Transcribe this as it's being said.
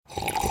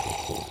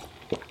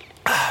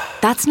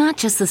That's not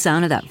just the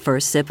sound of that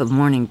first sip of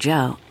Morning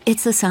Joe.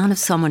 It's the sound of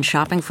someone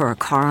shopping for a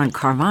car on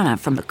Carvana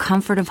from the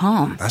comfort of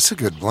home. That's a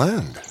good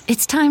blend.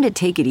 It's time to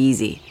take it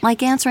easy,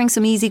 like answering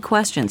some easy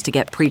questions to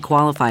get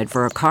pre-qualified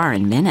for a car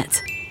in minutes.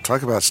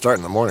 Talk about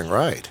starting the morning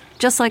right.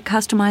 Just like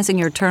customizing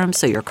your terms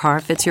so your car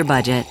fits your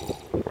budget.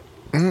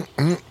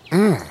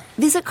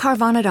 Visit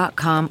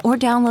Carvana.com or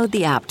download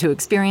the app to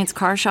experience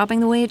car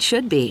shopping the way it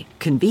should be.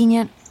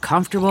 Convenient,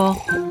 comfortable.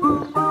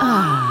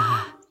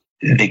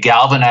 The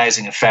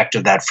galvanizing effect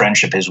of that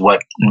friendship is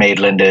what made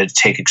Linda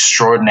take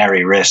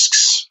extraordinary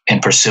risks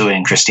in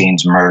pursuing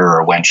Christine's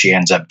murderer when she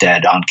ends up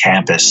dead on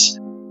campus.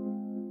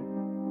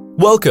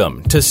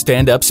 Welcome to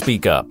Stand Up,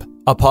 Speak Up,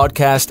 a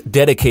podcast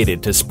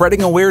dedicated to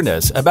spreading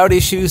awareness about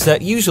issues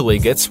that usually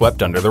get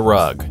swept under the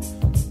rug.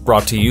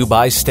 Brought to you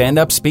by Stand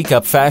Up, Speak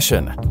Up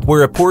Fashion,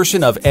 where a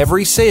portion of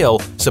every sale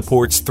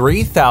supports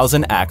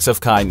 3,000 acts of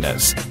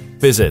kindness.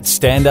 Visit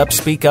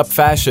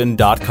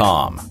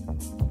standupspeakupfashion.com.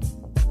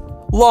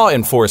 Law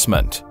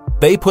enforcement.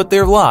 They put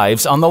their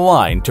lives on the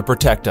line to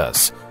protect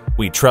us.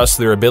 We trust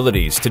their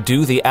abilities to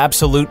do the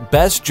absolute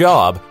best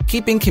job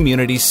keeping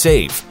communities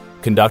safe,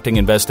 conducting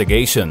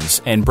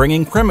investigations, and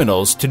bringing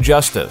criminals to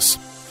justice.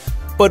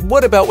 But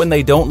what about when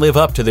they don't live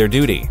up to their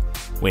duty?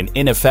 When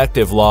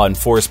ineffective law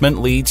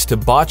enforcement leads to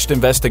botched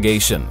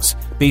investigations,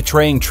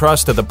 betraying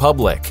trust of the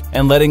public,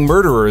 and letting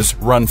murderers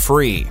run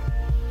free.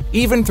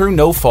 Even through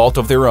no fault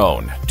of their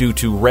own, due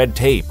to red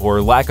tape or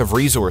lack of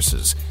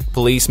resources,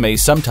 police may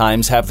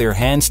sometimes have their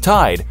hands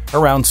tied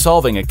around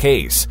solving a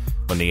case,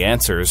 when the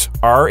answers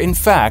are, in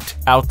fact,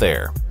 out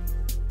there.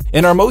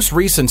 In our most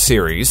recent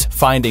series,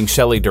 Finding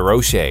Shelley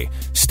DeRoche,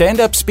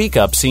 Stand Up Speak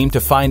Up seemed to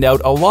find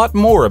out a lot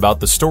more about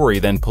the story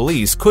than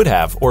police could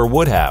have or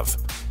would have.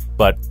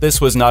 But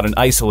this was not an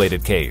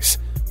isolated case,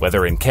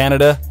 whether in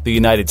Canada, the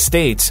United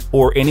States,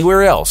 or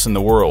anywhere else in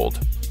the world.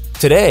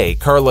 Today,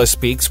 Carla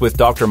speaks with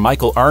Dr.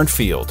 Michael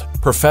Arnfield,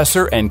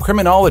 professor and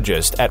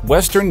criminologist at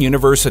Western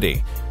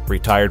University,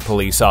 retired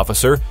police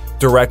officer,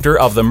 director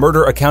of the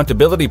Murder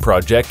Accountability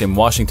Project in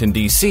Washington,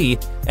 D.C.,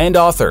 and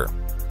author.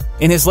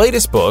 In his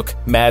latest book,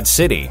 Mad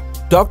City,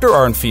 Dr.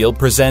 Arnfield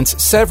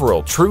presents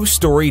several true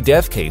story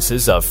death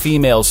cases of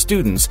female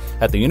students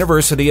at the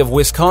University of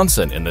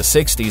Wisconsin in the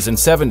 60s and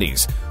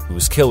 70s,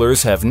 whose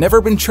killers have never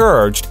been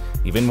charged,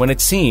 even when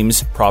it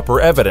seems proper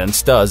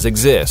evidence does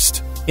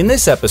exist. In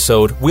this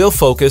episode, we'll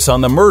focus on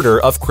the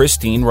murder of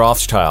Christine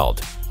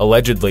Rothschild,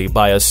 allegedly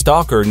by a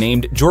stalker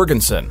named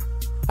Jorgensen.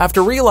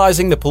 After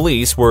realizing the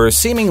police were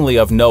seemingly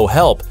of no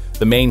help,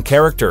 the main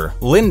character,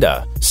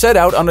 Linda, set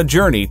out on a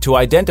journey to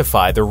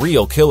identify the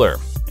real killer,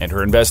 and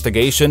her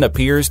investigation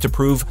appears to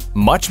prove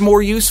much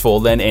more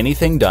useful than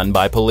anything done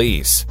by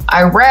police.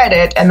 I read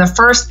it, and the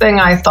first thing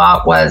I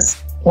thought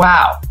was,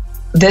 wow,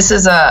 this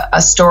is a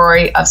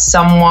story of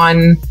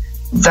someone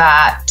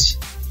that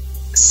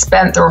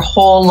spent their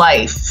whole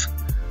life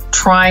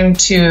trying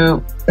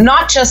to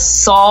not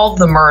just solve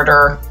the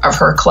murder of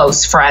her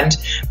close friend,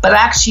 but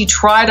actually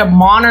try to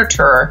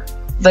monitor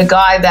the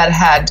guy that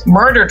had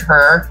murdered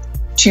her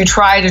to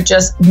try to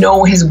just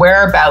know his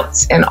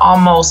whereabouts and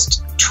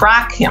almost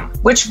track him,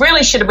 which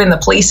really should have been the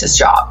police's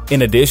job.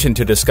 In addition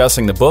to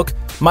discussing the book,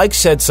 Mike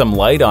shed some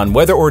light on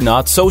whether or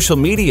not social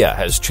media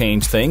has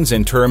changed things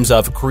in terms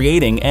of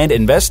creating and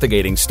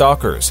investigating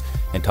stalkers,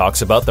 and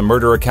talks about the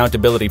Murder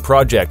Accountability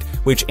Project,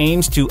 which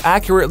aims to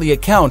accurately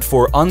account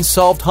for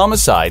unsolved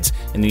homicides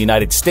in the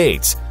United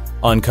States,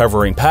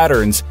 uncovering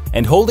patterns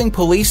and holding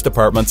police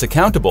departments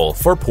accountable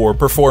for poor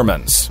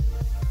performance.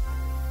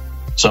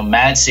 So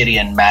Mad City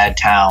and Mad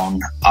Town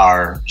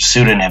are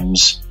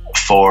pseudonyms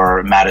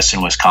for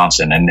Madison,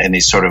 Wisconsin, and they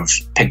sort of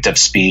picked up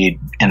speed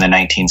in the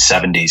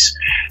 1970s.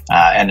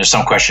 And there's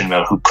some question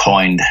about who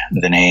coined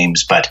the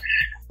names, but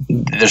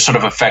they're sort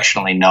of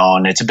affectionately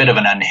known. It's a bit of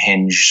an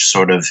unhinged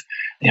sort of,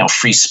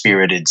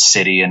 free-spirited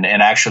city and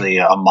actually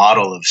a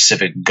model of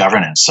civic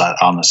governance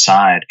on the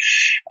side.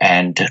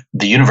 And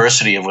the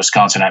University of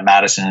Wisconsin at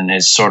Madison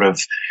is sort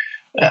of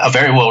a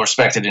very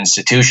well-respected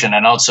institution,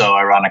 and also,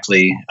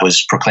 ironically,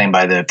 was proclaimed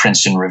by the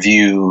Princeton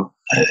Review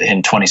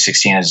in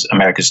 2016 as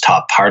America's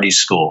top party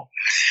school.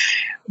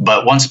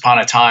 But once upon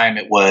a time,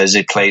 it was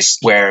a place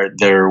where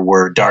there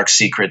were dark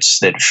secrets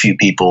that few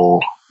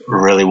people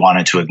really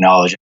wanted to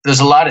acknowledge. There's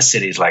a lot of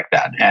cities like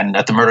that. And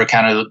at the Murder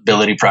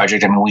Accountability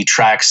Project, we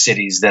track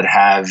cities that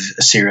have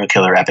serial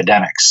killer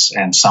epidemics.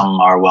 And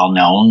some are well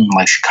known,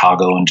 like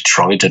Chicago and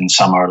Detroit, and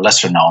some are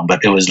lesser known.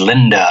 But it was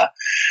Linda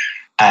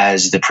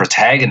as the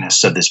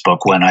protagonist of this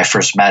book when I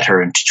first met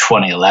her in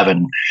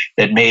 2011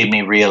 that made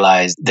me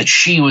realize that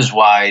she was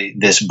why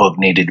this book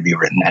needed to be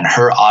written. And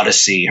her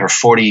odyssey, her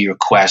 40-year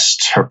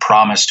quest, her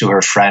promise to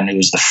her friend who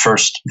was the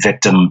first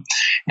victim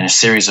in a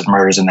series of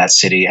murders in that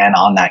city and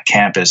on that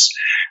campus,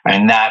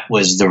 that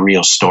was the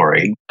real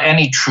story.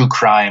 Any true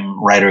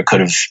crime writer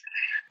could have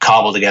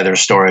cobbled together a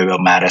story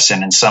about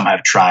Madison, and some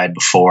have tried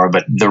before,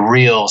 but the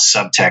real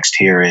subtext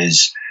here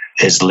is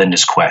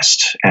Linda's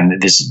quest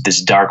and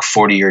this dark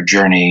 40-year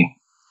journey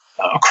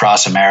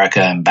across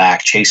America and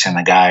back, chasing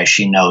the guy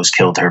she knows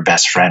killed her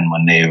best friend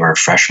when they were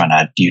freshmen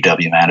at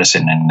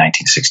UW-Madison in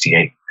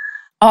 1968.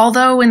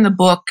 Although in the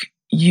book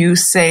you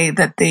say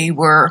that they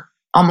were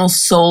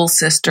almost soul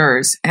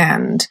sisters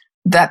and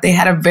that they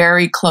had a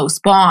very close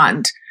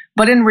bond,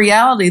 but in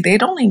reality,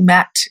 they'd only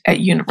met at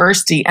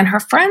university, and her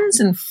friends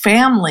and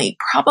family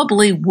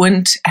probably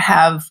wouldn't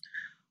have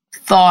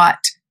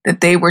thought that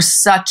they were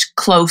such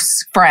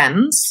close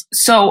friends.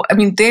 So, I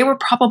mean, they were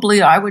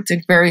probably, I would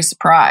think, very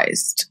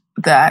surprised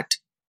that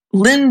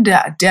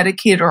Linda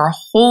dedicated her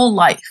whole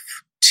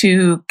life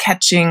to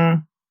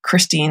catching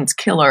Christine's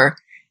killer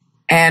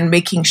and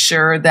making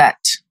sure that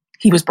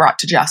he was brought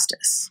to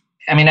justice.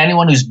 I mean,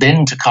 anyone who's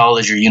been to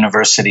college or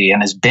university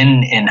and has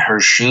been in her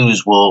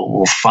shoes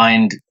will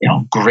find,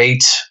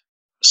 great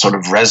sort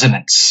of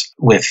resonance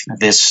with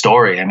this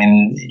story. I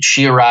mean,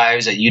 she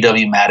arrives at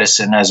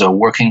UW-Madison as a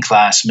working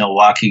class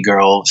Milwaukee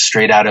girl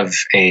straight out of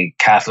a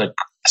Catholic,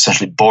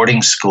 essentially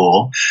boarding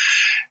school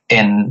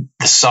in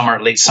the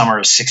late summer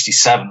of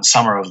 67,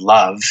 summer of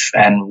love.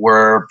 And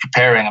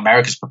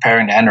America's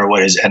preparing to enter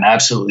what is an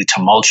absolutely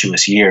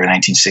tumultuous year,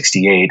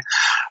 1968.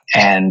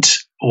 And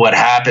what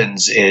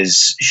happens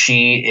is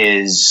she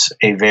is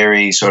a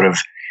very sort of,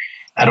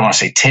 I don't want to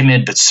say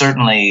timid, but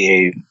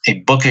certainly a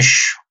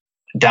bookish,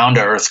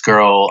 down-to-earth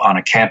girl on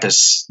a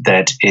campus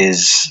that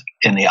is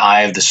in the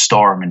eye of the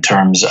storm in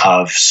terms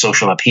of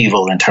social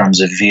upheaval, in terms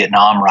of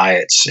Vietnam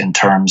riots, in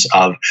terms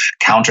of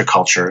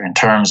counterculture, in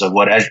terms of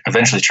what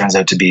eventually turns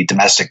out to be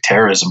domestic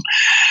terrorism.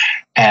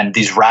 And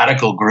these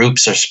radical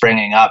groups are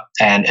springing up,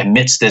 and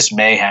amidst this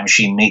mayhem,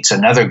 she meets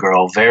another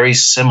girl very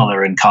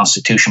similar in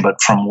constitution,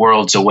 but from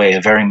worlds away,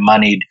 a very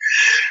moneyed,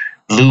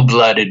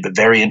 blue-blooded, but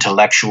very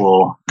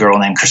intellectual girl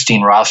named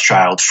Christine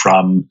Rothschild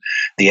from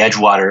the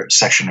Edgewater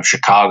section of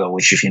Chicago,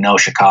 which, if you know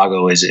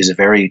Chicago, is a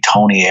very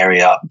Tony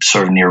area,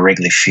 sort of near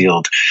Wrigley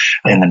Field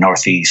in the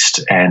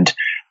Northeast. And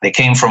they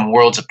came from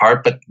worlds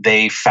apart, but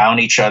they found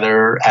each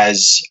other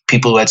as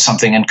people who had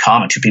something in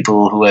common, two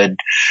people who had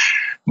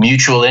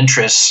mutual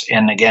interests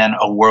in, again,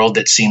 a world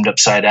that seemed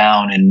upside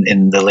down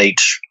in the late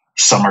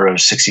summer of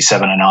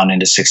 67 and on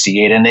into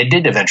 68. And they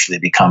did eventually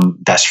become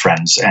best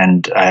friends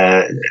and,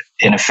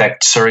 in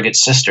effect, surrogate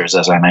sisters,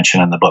 as I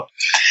mentioned in the book.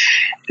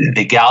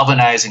 The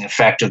galvanizing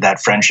effect of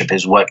that friendship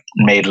is what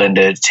made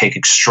Linda take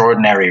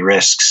extraordinary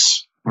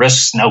risks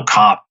no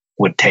cop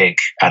would take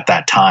at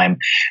that time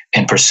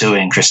in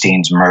pursuing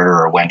Christine's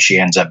murderer when she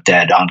ends up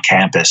dead on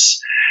campus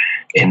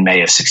in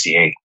May of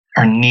 68.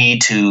 Her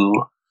need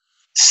to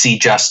see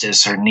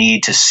justice, her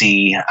need to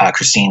see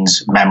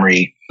Christine's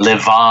memory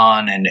live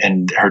on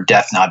and her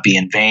death not be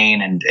in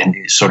vain, and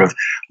sort of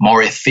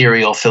more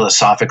ethereal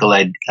philosophical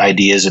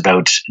ideas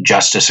about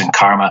justice and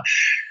karma.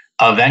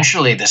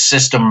 Eventually, the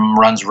system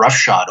runs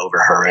roughshod over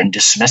her and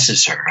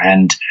dismisses her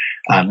and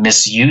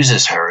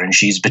misuses her, and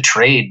she's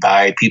betrayed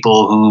by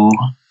people who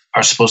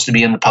are supposed to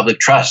be in the public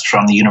trust,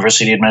 from the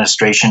university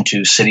administration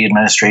to city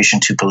administration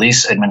to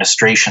police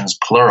administrations,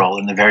 plural,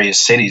 in the various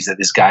cities that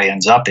this guy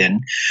ends up in,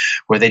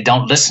 where they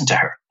don't listen to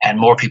her. And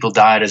more people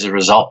died as a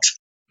result.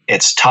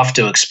 It's tough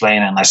to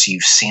explain unless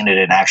you've seen it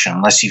in action,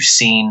 unless you've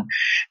seen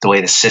the way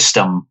the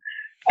system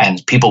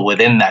and people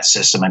within that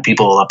system and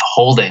people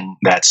upholding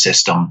that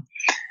system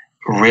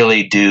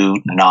really do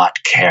not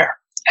care.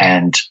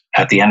 And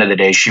at the end of the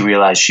day, she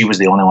realized she was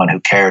the only one who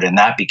cared, and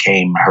that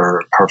became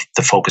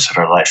the focus of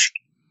her life.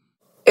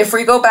 If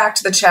we go back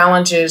to the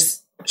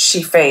challenges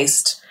she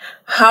faced,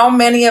 how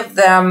many of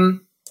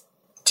them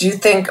do you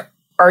think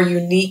are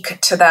unique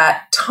to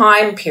that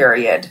time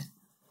period?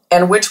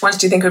 And which ones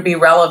do you think would be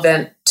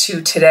relevant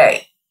to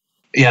today?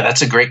 Yeah,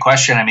 that's a great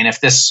question. I mean,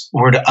 if this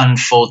were to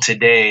unfold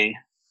today,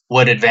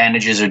 what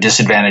advantages or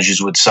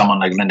disadvantages would someone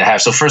like Linda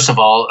have? So first of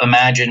all,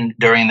 imagine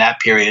during that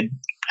period,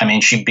 I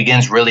mean, she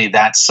begins really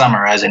that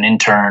summer as an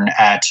intern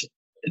at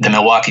the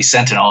Milwaukee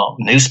Sentinel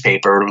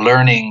newspaper,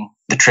 learning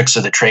the tricks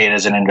of the trade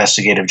as an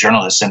investigative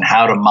journalist and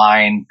how to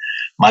mine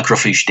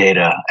microfiche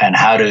data and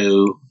how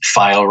to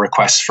file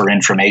requests for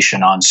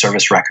information on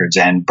service records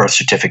and birth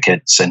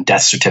certificates and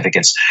death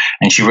certificates.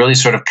 And she really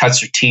sort of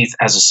cuts her teeth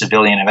as a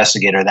civilian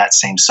investigator that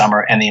same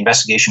summer, and the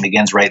investigation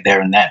begins right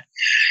there and then.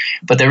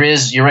 But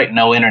you're right,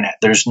 no internet.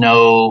 There's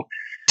no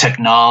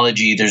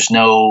technology. There's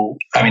no,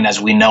 I mean,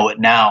 as we know it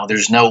now,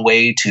 there's no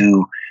way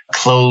to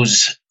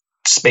close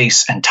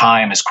space and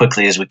time as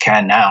quickly as we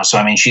can now. So,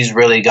 I mean, she's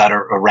really got a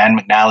Rand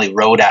McNally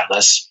road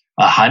atlas,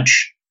 a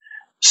hunch,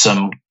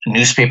 some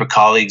newspaper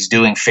colleagues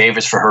doing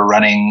favors for her,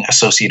 running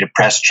Associated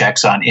Press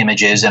checks on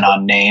images and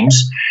on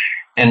names.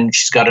 And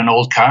she's got an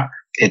old car.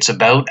 It's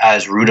about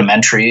as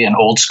rudimentary and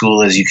old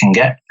school as you can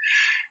get.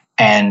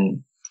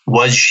 And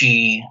was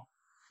she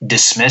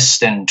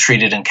dismissed and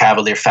treated in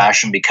cavalier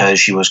fashion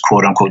because she was,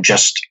 quote unquote,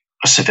 just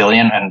a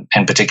civilian, and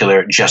in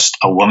particular, just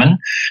a woman?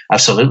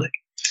 Absolutely.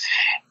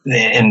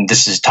 And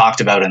this is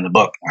talked about in the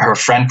book. Her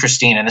friend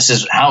Christine, and this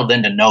is how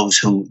Linda knows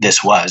who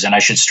this was. And I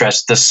should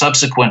stress, the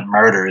subsequent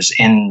murders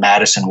in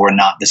Madison were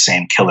not the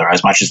same killer,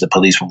 as much as the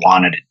police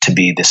wanted it to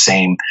be the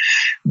same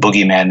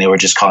boogeyman. They were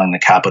just calling the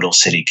capital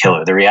city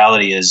killer. The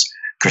reality is,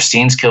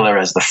 Christine's killer,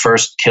 as the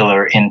first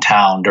killer in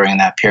town during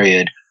that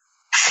period,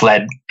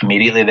 fled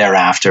immediately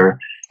thereafter,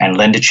 and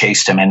Linda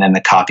chased him, and then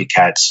the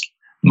copycats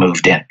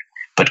moved in.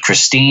 But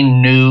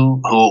Christine knew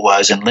who it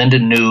was, and Linda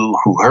knew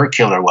who her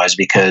killer was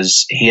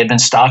because he had been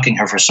stalking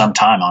her for some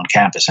time on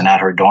campus and at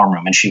her dorm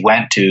room.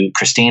 And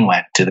Christine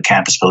went to the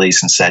campus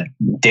police and said,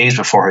 days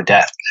before her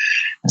death,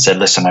 and said,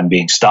 listen, I'm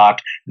being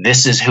stalked.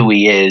 This is who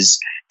he is.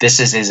 This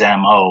is his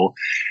MO.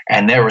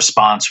 And their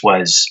response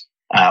was,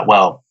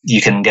 well, you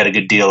can get a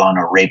good deal on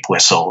a rape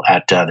whistle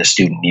at the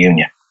student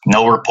union.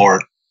 No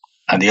report.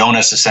 And the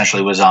onus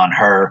essentially was on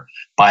her.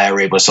 By a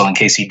rape whistle in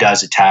case he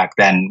does attack,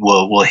 then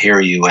we'll hear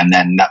you, and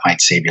then that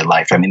might save your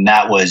life. I mean,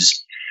 that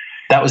was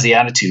the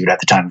attitude at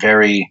the time.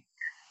 Very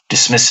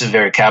dismissive,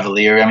 very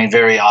cavalier. I mean,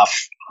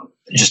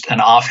 just an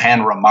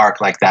offhand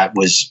remark like that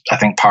was, I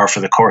think, par for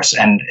the course.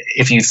 And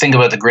if you think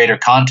about the greater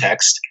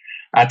context,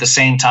 at the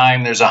same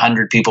time, there's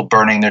 100 people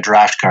burning their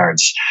draft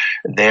cards.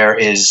 There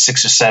is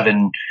 6 or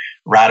 7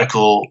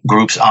 radical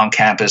groups on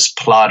campus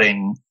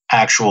plotting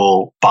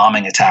actual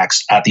bombing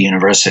attacks at the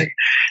university.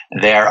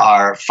 There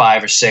are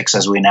 5 or 6,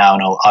 as we now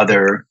know,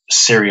 other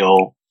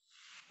serial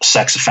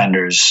sex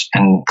offenders,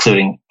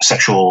 including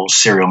sexual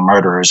serial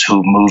murderers,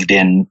 who moved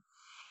in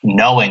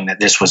knowing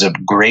that this was a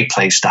great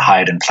place to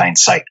hide in plain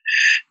sight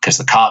because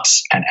the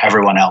cops and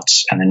everyone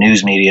else and the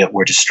news media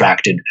were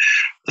distracted.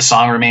 The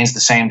song remains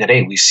the same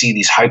today. We see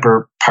these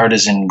hyper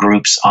partisan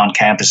groups on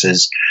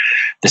campuses.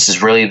 This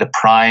is really the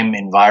prime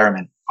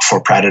environment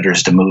for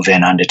predators to move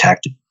in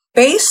undetected.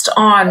 Based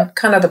on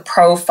kind of the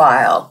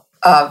profile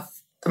of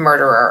the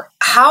murderer,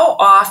 how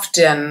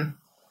often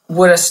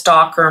would a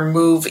stalker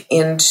move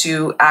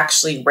into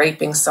actually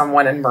raping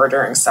someone and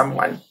murdering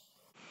someone?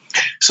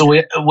 So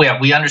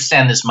we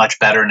understand this much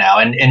better now.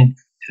 And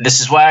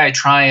this is why I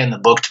try in the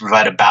book to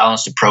provide a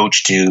balanced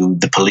approach to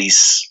the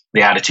police,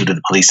 the attitude of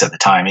the police at the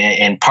time.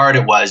 In part,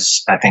 it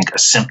was, I think, a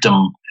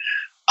symptom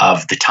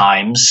of the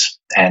times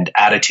and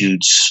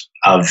attitudes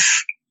of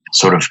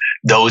sort of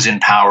those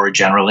in power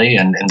generally,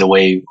 and the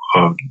way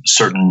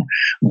certain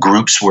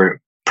groups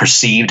were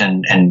perceived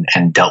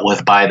and dealt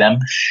with by them.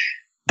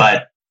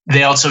 But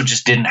they also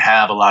just didn't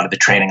have a lot of the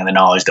training and the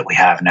knowledge that we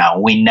have now.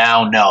 We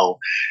now know,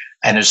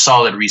 and there's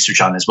solid research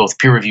on this, both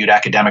peer-reviewed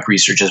academic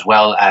research as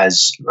well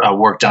as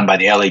work done by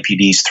the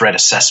LAPD's Threat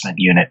Assessment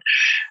Unit.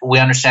 We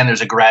understand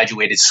there's a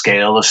graduated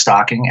scale of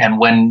stalking, and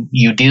when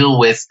you deal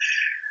with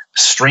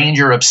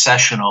stranger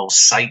obsessional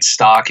site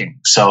stalking,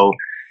 so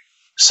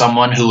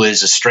someone who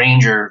is a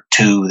stranger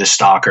to the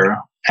stalker,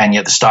 and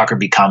yet the stalker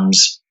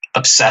becomes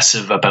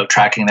obsessive about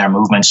tracking their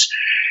movements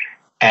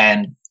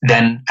and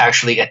then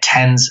actually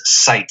attends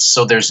sites.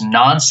 So there's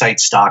non-site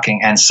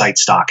stalking and site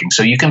stalking.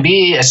 So you can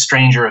be a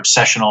stranger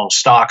obsessional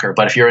stalker,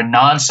 but if you're a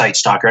non-site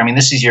stalker, I mean,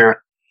 this is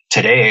your,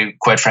 today,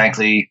 quite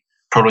frankly,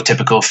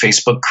 prototypical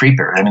Facebook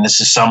creeper. I mean,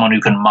 this is someone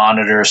who can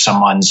monitor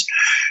someone's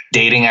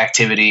dating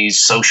activities,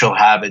 social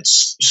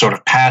habits, sort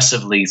of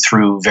passively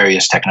through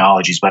various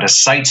technologies. But a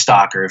site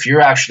stalker, if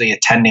you're actually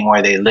attending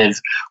where they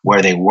live,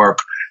 where they work,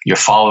 you're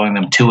following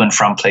them to and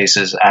from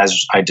places,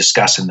 as I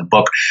discuss in the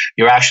book,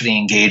 you're actually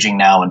engaging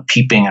now in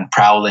peeping and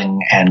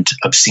prowling and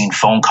obscene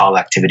phone call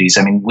activities.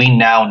 I mean, we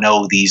now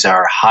know these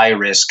are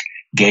high-risk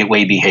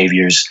gateway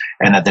behaviors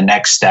and that the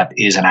next step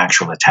is an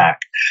actual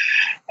attack.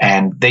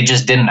 And they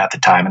just didn't at the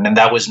time. And then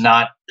that was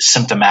not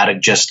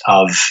symptomatic just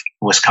of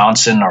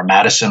Wisconsin or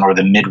Madison or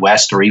the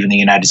Midwest or even the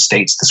United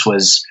States. This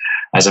was,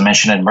 as I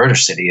mentioned, in Murder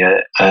City,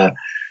 a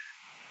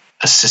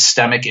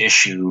systemic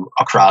issue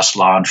across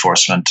law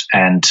enforcement,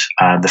 and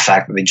the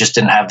fact that they just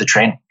didn't have the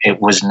training.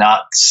 It was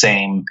not the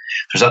same.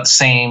 There's not the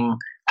same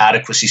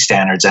adequacy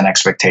standards and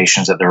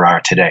expectations that there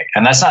are today.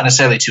 And that's not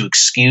necessarily to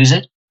excuse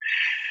it,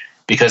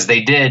 because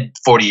they did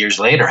 40 years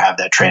later have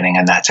that training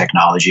and that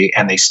technology,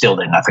 and they still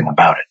did nothing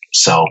about it.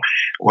 So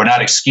we're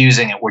not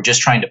excusing it. We're just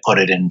trying to put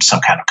it in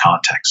some kind of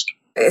context.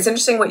 It's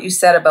interesting what you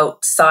said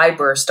about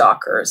cyber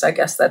stalkers. I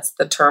guess that's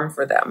the term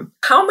for them.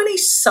 How many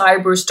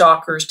cyber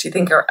stalkers do you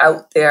think are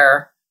out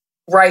there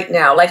right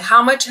now? Like,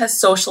 how much has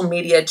social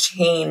media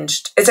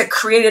changed? Has it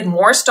created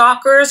more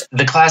stalkers?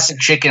 The classic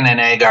chicken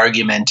and egg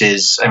argument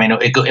is, I mean,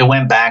 it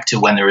went back to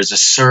when there was a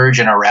surge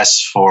in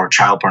arrests for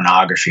child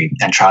pornography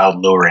and child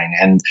luring.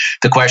 And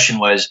the question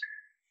was,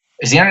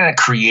 is the internet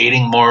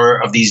creating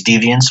more of these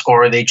deviants,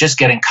 or are they just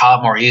getting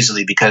caught more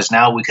easily because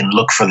now we can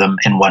look for them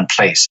in one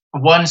place?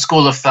 One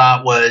school of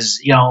thought was,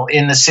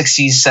 in the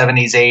 60s,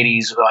 70s,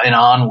 80s and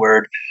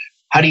onward,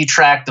 how do you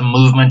track the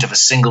movement of a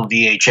single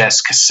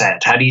VHS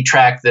cassette? How do you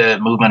track the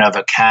movement of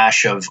a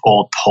cache of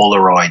old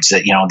Polaroids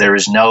that, there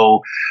is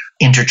no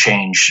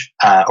interchange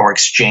or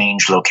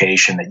exchange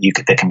location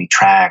that can be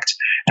tracked,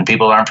 and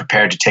people aren't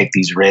prepared to take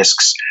these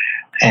risks?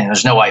 And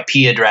there's no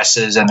IP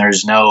addresses, and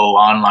there's no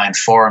online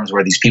forums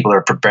where these people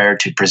are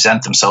prepared to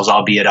present themselves,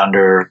 albeit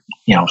under,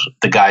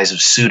 the guise of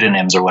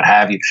pseudonyms or what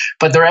have you.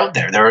 But they're out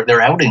there.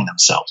 They're outing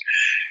themselves.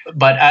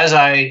 But as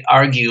I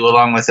argue,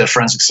 along with a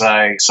forensic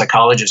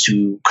psychologist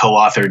who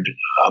co-authored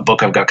a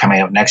book I've got coming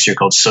out next year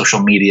called Social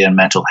Media and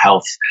Mental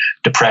Health,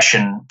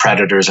 Depression,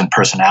 Predators, and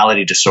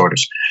Personality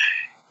Disorders,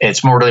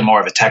 it's really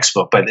more of a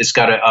textbook, but it's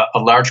got a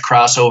large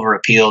crossover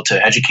appeal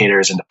to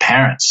educators and to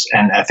parents,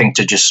 and I think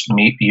to just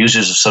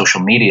users of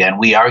social media. And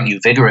we argue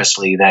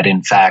vigorously that,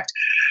 in fact,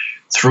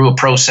 through a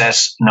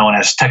process known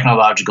as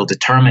technological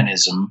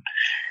determinism.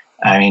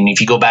 I mean, if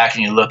you go back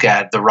and you look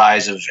at the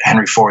rise of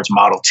Henry Ford's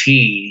Model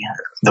T,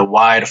 the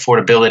wide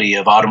affordability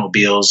of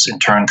automobiles in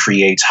turn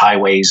creates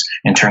highways,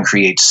 in turn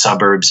creates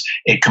suburbs.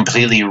 It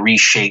completely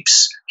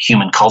reshapes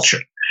human culture.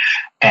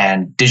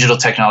 And digital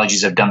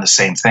technologies have done the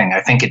same thing.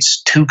 I think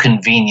it's too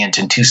convenient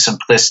and too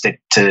simplistic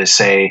to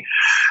say,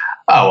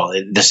 oh,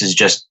 well, this has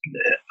just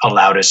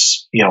allowed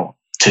us,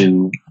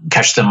 to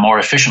catch them more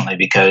efficiently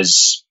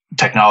because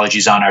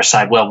technology's on our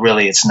side. Well,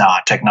 really, it's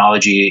not.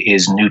 Technology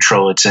is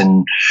neutral. It's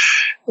in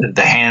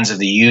the hands of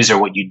the user,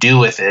 what you do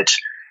with it.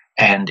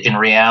 And in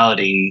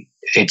reality,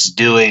 it's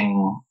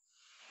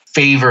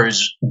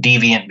favors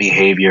deviant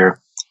behavior,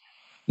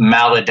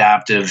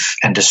 maladaptive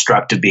and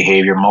destructive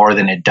behavior more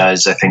than it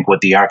does, I think,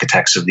 what the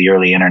architects of the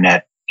early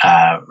internet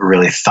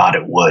really thought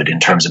it would in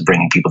terms of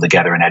bringing people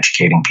together and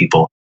educating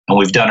people. And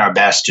we've done our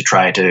best to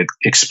try to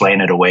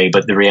explain it away.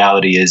 But the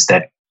reality is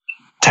that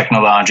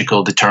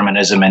technological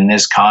determinism in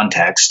this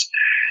context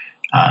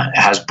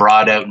has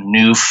brought out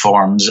new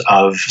forms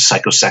of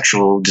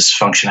psychosexual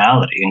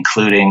dysfunctionality,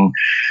 including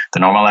the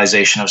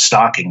normalization of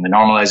stalking, the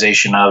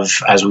normalization of,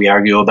 as we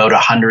argue, about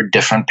 100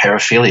 different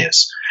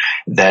paraphilias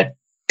that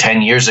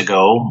 10 years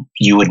ago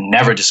you would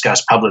never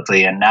discuss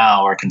publicly and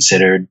now are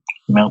considered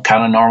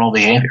kind of normal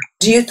behavior.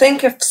 Do you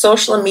think if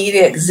social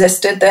media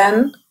existed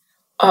then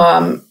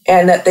and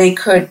that they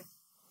could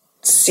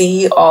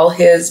see all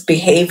his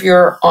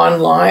behavior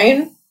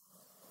online,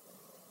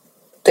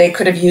 they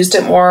could have used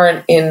it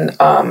more in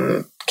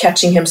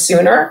catching him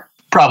sooner?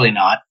 Probably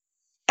not,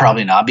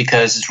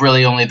 because it's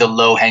really only the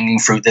low-hanging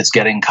fruit that's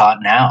getting caught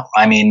now.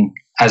 I mean,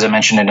 as I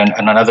mentioned in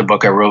another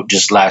book I wrote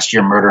just last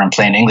year, Murder in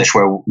Plain English,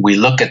 where we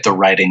look at the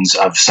writings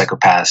of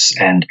psychopaths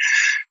and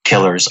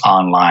killers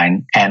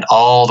online and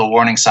all the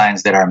warning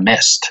signs that are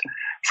missed,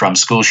 from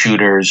school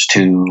shooters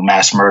to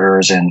mass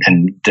murderers and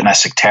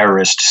domestic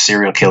terrorists,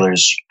 serial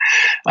killers.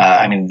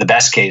 I mean, the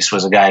best case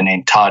was a guy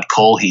named Todd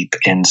Colheap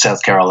in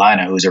South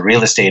Carolina, who was a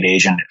real estate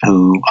agent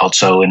who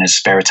also in his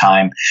spare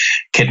time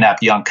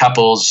kidnapped young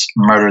couples,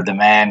 murdered the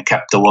man,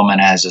 kept the woman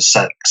as a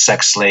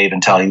sex slave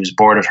until he was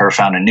bored of her,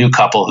 found a new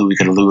couple who he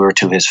could lure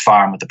to his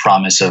farm with the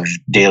promise of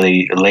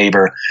daily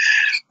labor,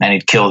 and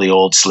he'd kill the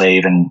old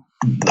slave and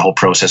the whole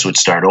process would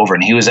start over.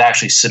 And he was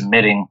actually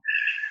submitting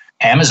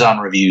Amazon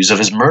reviews of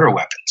his murder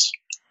weapons.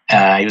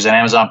 He was an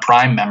Amazon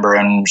Prime member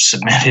and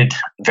submitted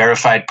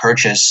verified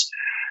purchase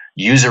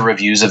user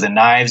reviews of the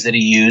knives that he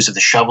used, of the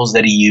shovels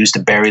that he used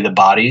to bury the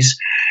bodies.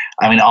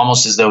 I mean,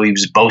 almost as though he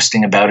was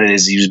boasting about it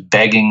as he was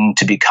begging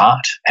to be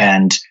caught.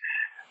 And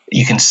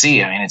you can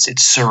see, I mean, it's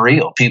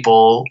surreal.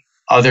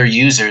 Other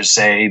users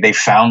say they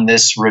found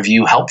this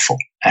review helpful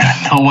and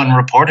no one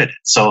reported it.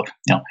 So,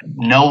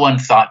 no one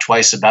thought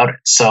twice about it.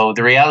 So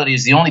the reality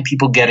is the only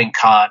people getting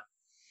caught,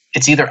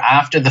 it's either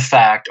after the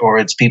fact or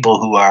it's people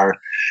who are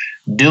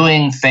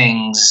doing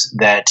things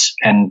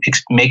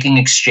making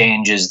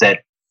exchanges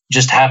that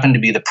just happen to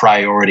be the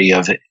priority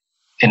of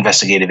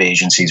investigative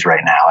agencies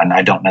right now. And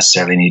I don't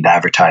necessarily need to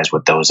advertise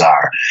what those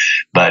are,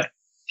 but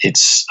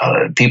it's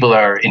people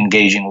are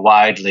engaging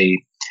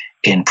widely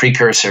in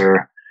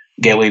precursor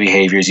gateway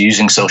behaviors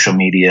using social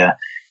media,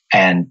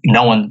 and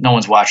no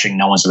one's watching,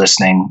 no one's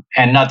listening,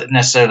 and not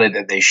necessarily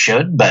that they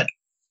should, but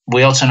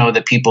we also know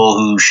that people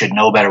who should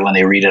know better when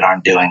they read it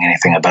aren't doing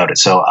anything about it.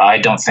 So I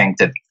don't think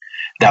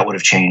that would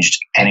have changed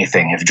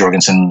anything if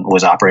Jorgensen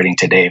was operating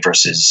today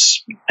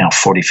versus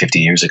 40, 50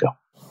 years ago.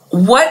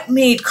 What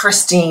made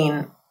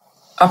Christine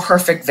a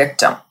perfect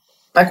victim?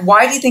 Like,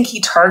 why do you think he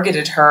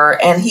targeted her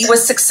and he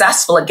was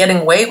successful at getting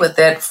away with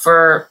it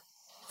for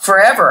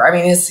forever? I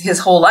mean, his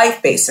whole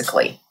life,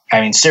 basically.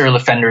 I mean, serial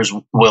offenders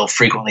will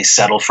frequently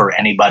settle for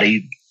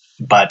anybody,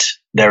 but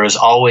there is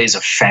always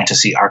a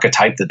fantasy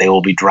archetype that they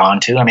will be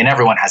drawn to. I mean,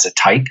 everyone has a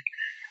type.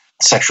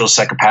 Sexual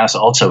psychopaths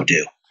also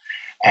do.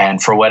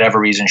 And for whatever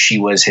reason, she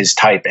was his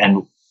type.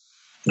 And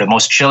the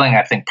most chilling,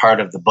 I think, part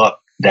of the book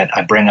that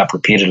I bring up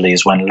repeatedly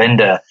is when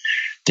Linda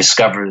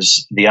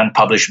discovers the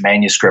unpublished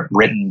manuscript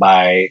written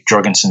by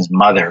Jorgensen's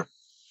mother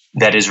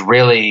that is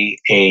really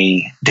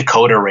a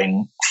decoder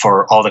ring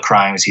for all the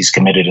crimes he's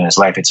committed in his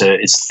life.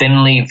 It's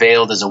thinly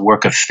veiled as a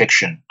work of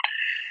fiction.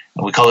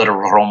 We call it a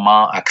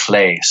roman à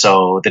clé.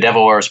 So The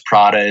Devil Wears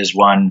Prada is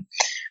one.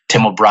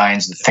 Tim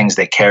O'Brien's The Things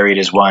They Carried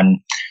is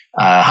one.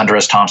 Hunter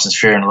S. Thompson's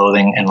Fear and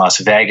Loathing in Las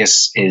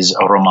Vegas is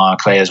a roman à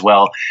clé as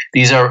well.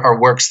 These are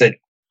works that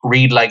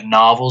read like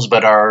novels,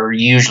 but are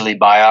usually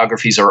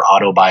biographies or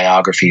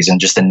autobiographies, and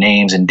just the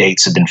names and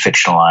dates have been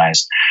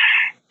fictionalized.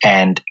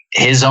 And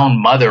his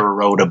own mother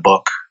wrote a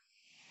book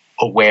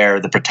where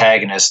the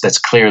protagonist, that's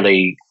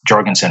clearly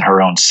Jorgensen,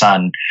 her own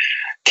son,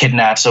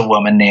 kidnaps a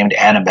woman named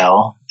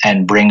Annabelle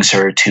and brings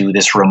her to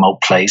this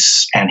remote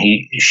place. And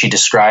she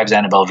describes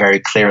Annabelle very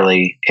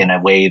clearly in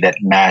a way that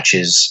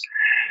matches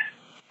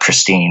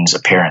Christine's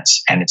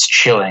appearance. And it's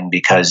chilling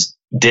because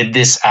did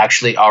this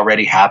actually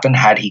already happen?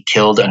 Had he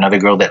killed another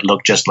girl that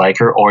looked just like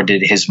her? Or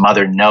did his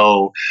mother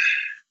know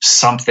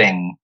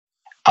something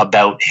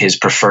about his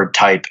preferred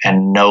type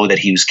and know that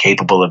he was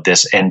capable of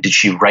this? And did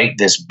she write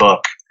this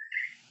book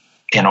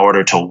in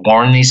order to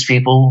warn these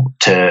people,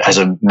 as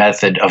a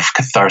method of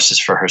catharsis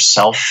for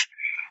herself,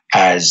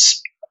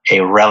 as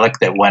a relic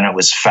that when it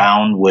was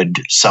found would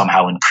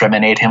somehow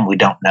incriminate him. We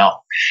don't know.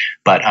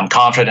 But I'm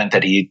confident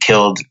that he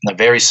killed a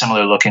very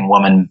similar looking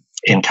woman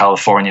in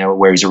California,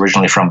 where he's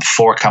originally from,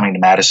 before coming to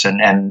Madison,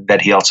 and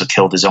that he also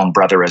killed his own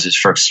brother as his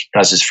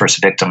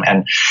first victim.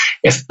 And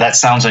if that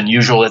sounds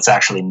unusual, it's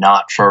actually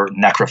not for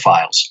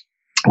necrophiles,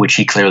 which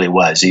he clearly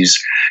was. He's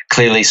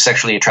clearly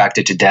sexually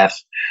attracted to death.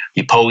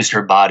 He posed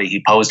her body.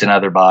 He posed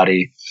another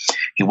body.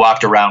 He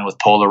walked around with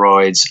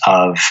Polaroids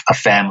of a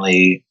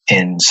family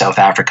in South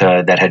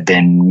Africa that had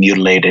been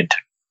mutilated,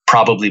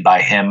 probably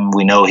by him.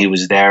 We know he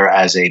was there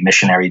as a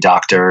missionary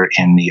doctor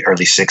in the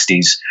early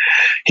 60s.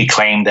 He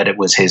claimed that it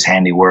was his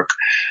handiwork.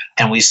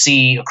 And we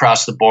see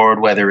across the board,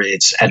 whether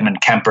it's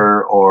Edmund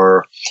Kemper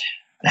or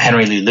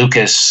Henry Lee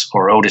Lucas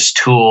or Otis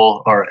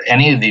Toole or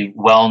any of the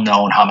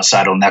well-known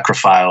homicidal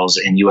necrophiles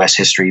in U.S.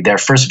 history, their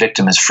first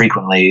victim is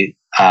frequently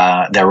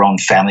their own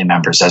family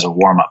members as a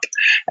warm-up.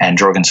 And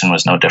Jorgensen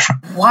was no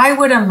different. Why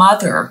would a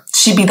mother,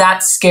 she be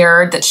that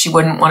scared that she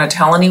wouldn't want to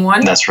tell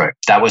anyone? That's right.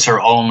 That was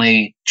her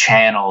only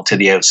channel to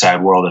the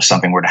outside world if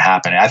something were to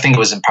happen. I think it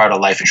was in part a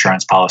life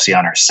insurance policy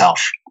on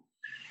herself.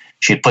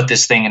 She had put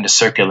this thing into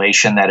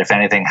circulation that if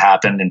anything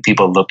happened and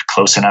people looked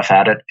close enough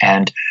at it.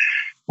 And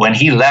when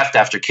he left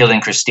after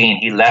killing Christine,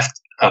 he left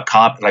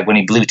like when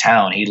he blew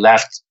town, he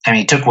left,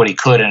 he took what he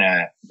could in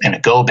a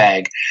go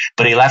bag,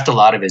 but he left a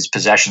lot of his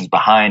possessions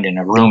behind in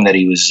a room that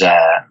he was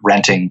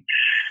renting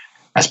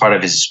as part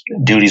of his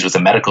duties with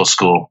the medical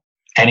school.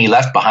 And he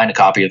left behind a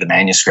copy of the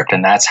manuscript.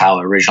 And that's how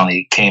it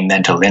originally came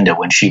then to Linda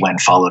when she went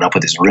and followed up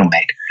with his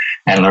roommate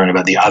and learned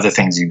about the other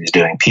things he was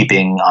doing,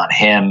 peeping on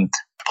him,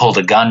 pulled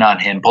a gun on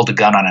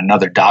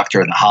another doctor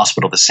in the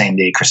hospital the same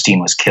day Christine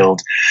was killed.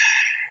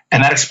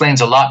 And that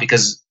explains a lot,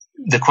 because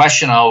the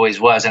question always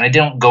was, and I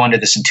don't go into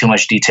this in too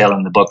much detail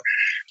in the book,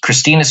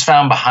 Christine is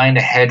found behind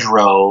a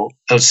hedgerow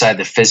outside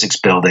the physics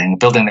building, a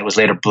building that was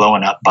later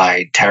blown up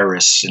by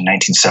terrorists in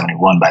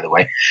 1971, by the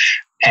way.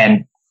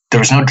 And there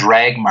was no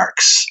drag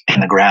marks in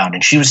the ground.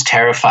 And she was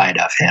terrified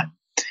of him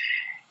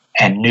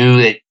and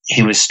knew that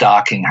he was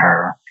stalking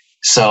her.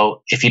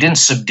 So if he didn't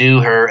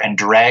subdue her and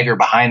drag her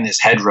behind this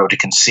hedgerow to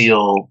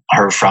conceal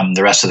her from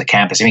the rest of the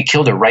campus, he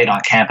killed her right on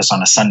campus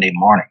on a Sunday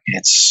morning.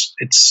 It's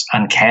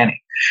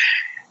uncanny.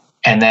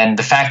 And then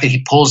the fact that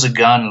he pulls a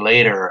gun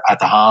later at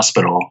the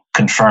hospital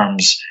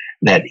confirms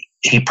that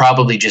he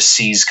probably just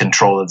seized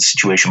control of the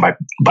situation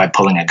by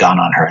pulling a gun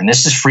on her. And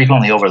this is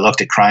frequently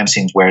overlooked at crime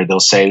scenes, where they'll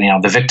say,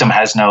 the victim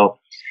has no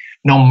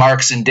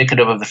marks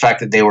indicative of the fact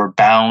that they were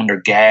bound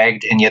or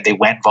gagged, and yet they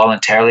went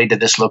voluntarily to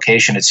this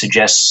location. It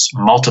suggests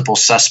multiple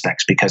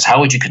suspects, because how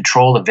would you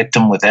control a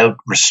victim without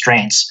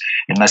restraints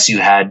unless you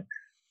had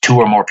two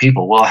or more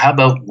people? Well, how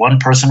about one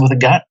person with a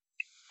gun?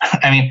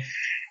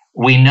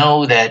 We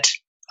know that,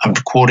 I'm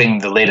quoting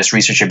the latest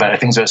research about, I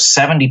think so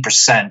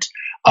 70%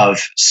 of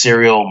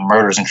serial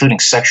murders, including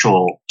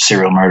sexual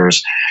serial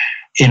murders,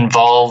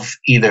 involve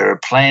either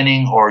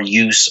planning or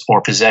use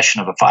or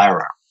possession of a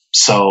firearm.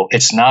 So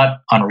it's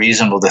not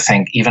unreasonable to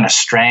think even a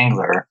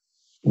serial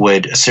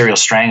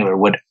strangler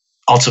would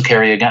also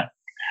carry a gun.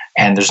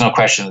 And there's no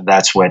question that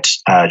that's what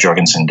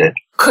Jorgensen did.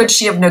 Could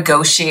she have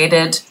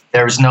negotiated?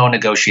 There's no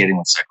negotiating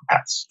with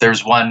psychopaths.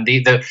 There's one,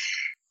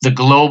 the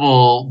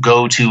global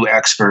go-to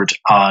expert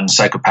on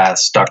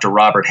psychopaths, Dr.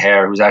 Robert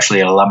Hare, who's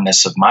actually an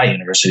alumnus of my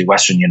university,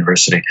 Western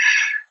University,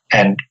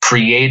 and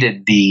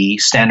created the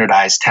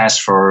standardized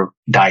test for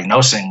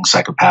diagnosing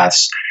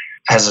psychopaths,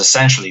 has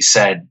essentially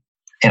said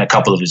in a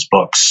couple of his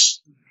books,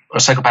 a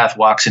psychopath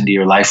walks into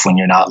your life when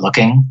you're not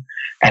looking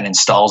and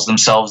installs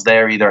themselves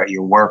there, either at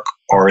your work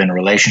or in a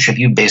relationship.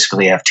 You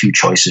basically have two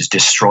choices: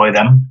 destroy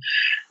them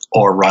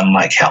or run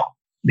like hell,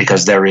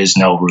 because there is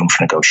no room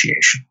for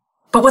negotiation.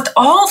 But with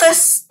all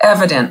this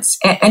evidence,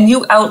 and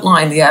you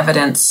outline the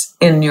evidence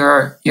in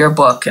your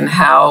book, and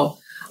how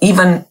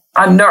even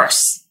a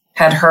nurse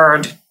had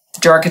heard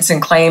Jorgensen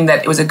claim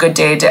that it was a good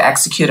day to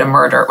execute a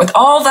murder. With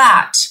all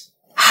that,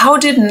 how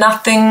did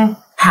nothing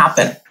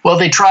happen? Well,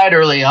 they tried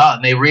early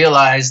on. They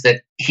realized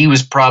that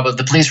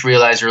the police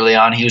realized early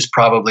on he was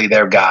probably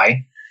their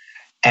guy.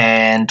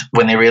 And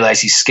when they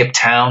realized he skipped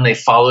town, they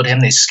followed him.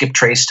 They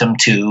traced him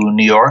to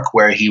New York,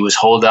 where he was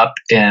holed up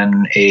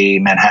in a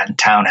Manhattan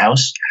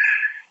townhouse.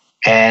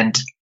 And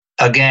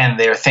again,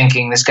 they're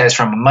thinking this guy's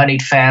from a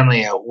moneyed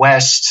family out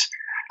west.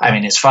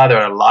 His father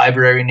had a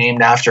library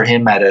named after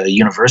him at a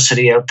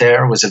university out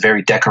there, was a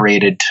very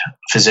decorated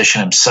physician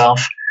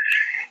himself.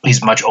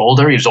 He's much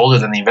older. He was older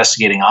than the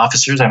investigating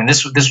officers.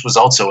 This was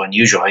also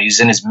unusual. He was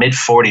in his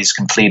mid-40s,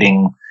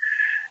 completing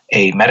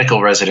a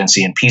medical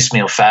residency in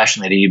piecemeal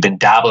fashion that he'd been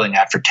dabbling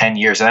at for 10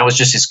 years. And that was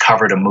just his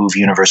cover to move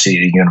university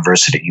to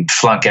university. He'd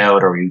flunk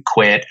out or he'd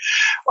quit,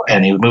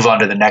 and he would move on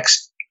to the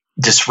next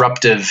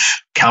disruptive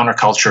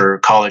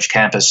counterculture college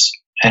campus,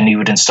 and he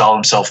would install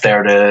himself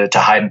there to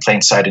hide in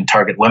plain sight and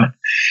target women.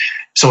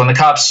 So when the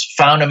cops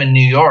found him in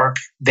New York,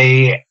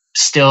 they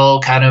still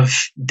kind of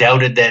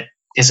doubted that,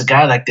 is a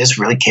guy like this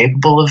really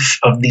capable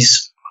of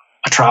these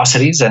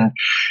atrocities, and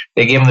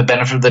they gave him the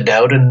benefit of the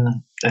doubt,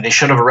 and they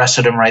should have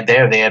arrested him right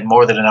there. They had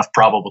more than enough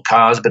probable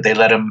cause, but they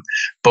let him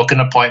book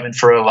an appointment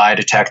for a lie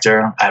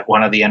detector at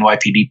one of the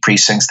NYPD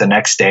precincts the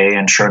next day,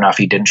 and sure enough,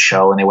 he didn't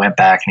show, and they went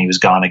back, and he was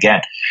gone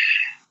again.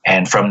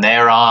 And from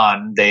there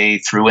on, they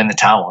threw in the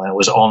towel, and it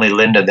was only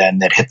Linda then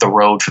that hit the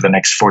road for the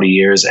next 40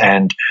 years,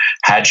 and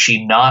had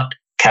she not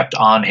kept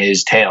on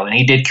his tail, and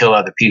he did kill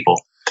other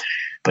people,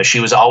 but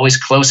she was always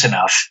close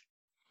enough.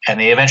 And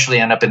they eventually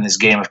end up in this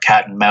game of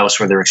cat and mouse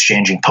where they're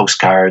exchanging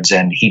postcards,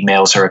 and he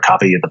mails her a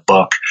copy of the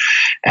book,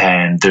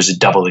 and there's a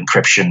double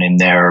encryption in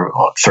there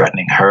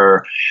threatening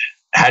her.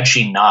 Had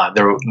she not,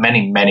 there were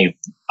many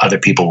other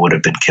people would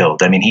have been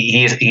killed. I mean,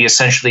 he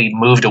essentially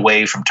moved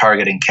away from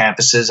targeting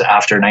campuses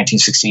after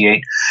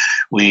 1968.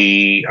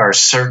 We are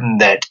certain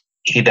that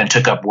he then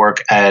took up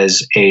work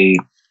as a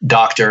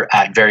doctor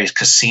at various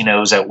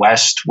casinos at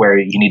West, where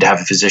you need to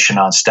have a physician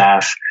on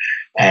staff.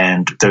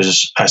 And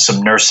there's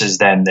some nurses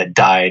then that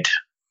died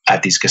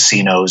at these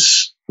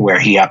casinos where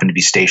he happened to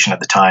be stationed at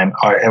the time.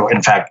 Or,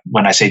 in fact,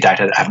 when I say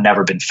died, have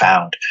never been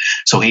found.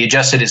 So he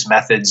adjusted his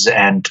methods,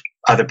 and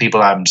other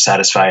people, I'm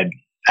satisfied,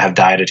 have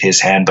died at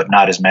his hand, but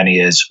not as many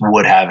as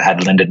would have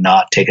had Linda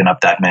not taken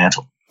up that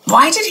mantle.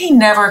 Why did he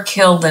never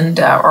kill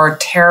Linda or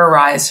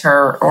terrorize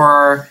her?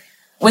 Or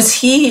was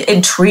he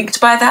intrigued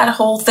by that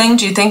whole thing?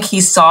 Do you think he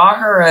saw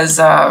her as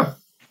a...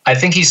 I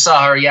think he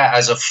saw her,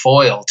 as a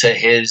foil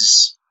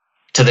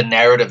to the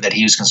narrative that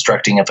he was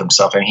constructing of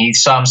himself. And he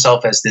saw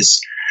himself as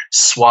this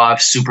suave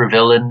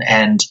supervillain,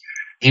 and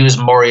he was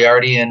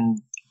Moriarty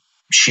and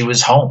she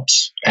was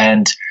Holmes,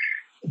 and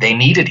they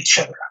needed each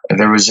other.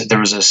 There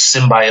was a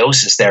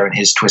symbiosis there in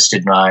his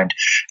twisted mind.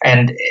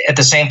 And at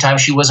the same time,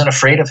 she wasn't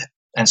afraid of him.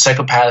 And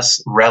psychopaths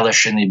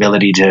relish in the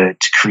ability to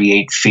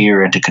create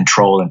fear and to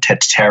control and to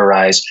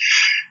terrorize,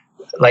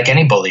 like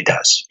any bully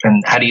does.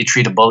 And how do you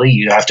treat a bully?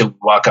 You have to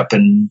walk up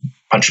and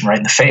punch him right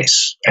in the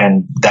face.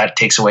 And that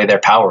takes away their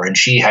power. And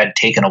she had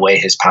taken away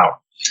his power.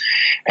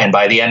 And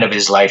by the end of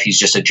his life, he's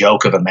just a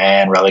joke of a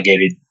man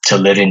relegated to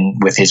living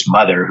with his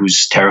mother,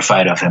 who's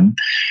terrified of him.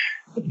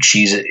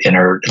 She's in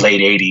her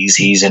late 80s.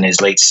 He's in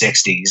his late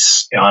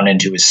 60s, on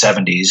into his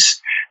 70s.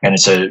 And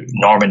it's a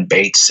Norman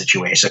Bates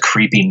situation, a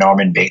creepy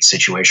Norman Bates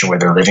situation where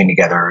they're living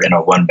together in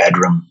a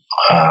one-bedroom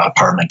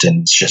apartment.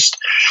 And it's just,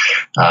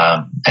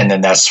 and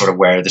then that's sort of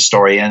where the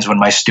story ends when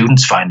my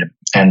students find him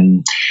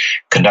and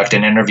conduct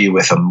an interview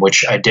with him,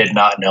 which I did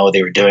not know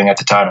they were doing at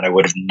the time, and I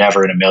would have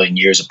never in a million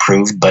years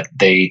approved. But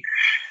they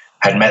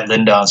had met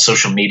Linda on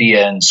social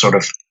media and sort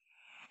of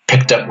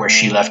picked up where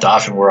she left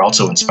off, and were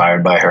also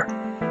inspired by her.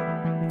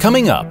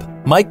 Coming up,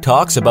 Mike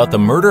talks about the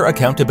Murder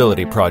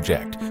Accountability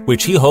Project,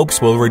 which he hopes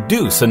will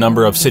reduce the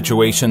number of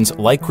situations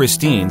like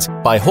Christine's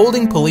by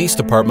holding police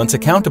departments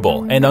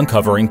accountable and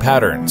uncovering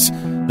patterns.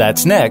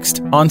 That's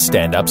next on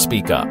Stand Up,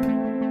 Speak Up.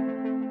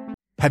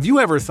 Have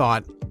you ever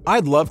thought,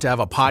 I'd love to have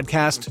a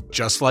podcast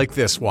just like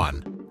this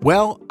one?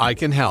 Well, I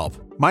can help.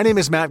 My name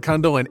is Matt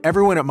Kundle, and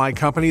everyone at my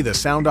company, the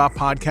Sound Off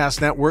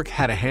Podcast Network,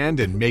 had a hand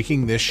in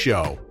making this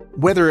show.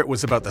 Whether it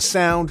was about the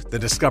sound, the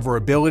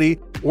discoverability,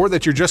 or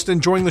that you're just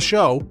enjoying the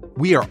show,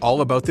 we are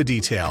all about the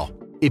detail.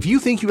 If you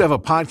think you have a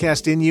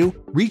podcast in you,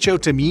 reach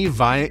out to me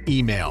via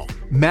email,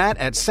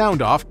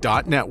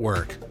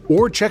 matt@soundoff.network,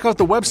 or check out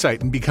the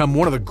website and become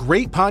one of the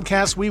great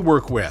podcasts we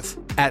work with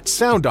at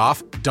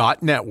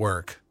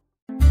soundoff.network.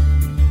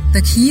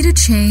 The key to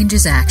change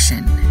is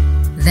action.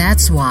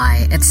 That's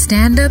why at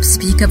Stand Up,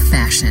 Speak Up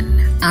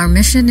Fashion, our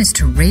mission is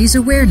to raise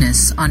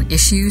awareness on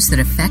issues that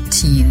affect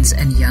teens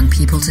and young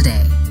people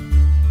today.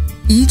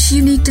 Each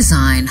unique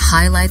design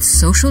highlights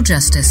social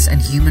justice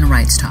and human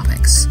rights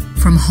topics,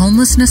 from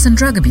homelessness and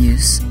drug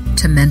abuse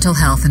to mental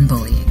health and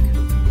bullying.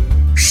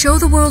 Show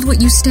the world what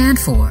you stand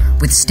for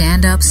with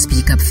Stand Up,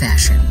 Speak Up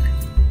Fashion.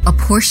 A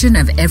portion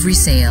of every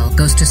sale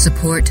goes to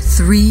support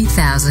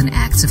 3,000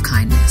 acts of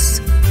kindness.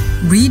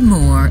 Read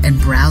more and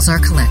browse our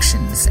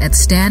collections at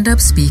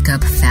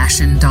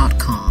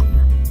standupspeakupfashion.com.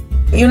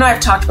 You and I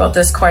have talked about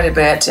this quite a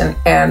bit,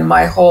 and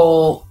my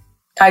whole,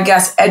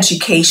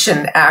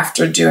 education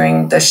after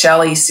doing the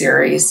Shelley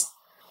series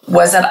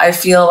was that I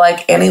feel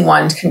like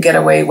anyone can get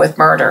away with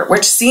murder,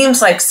 which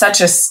seems like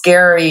such a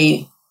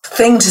scary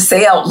thing to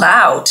say out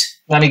loud.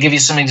 Let me give you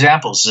some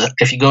examples.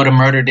 If you go to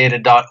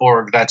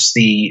murderdata.org, that's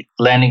the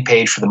landing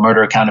page for the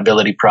Murder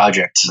Accountability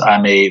Project.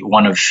 I'm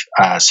one of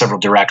several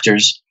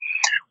directors.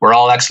 We're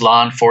all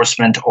ex-law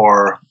enforcement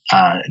or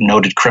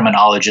noted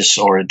criminologists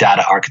or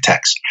data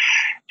architects.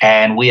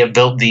 And we have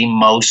built the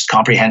most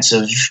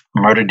comprehensive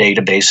murder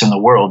database in the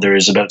world. There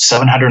is about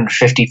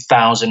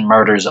 750,000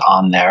 murders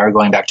on there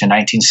going back to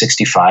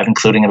 1965,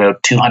 including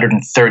about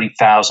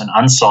 230,000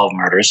 unsolved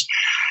murders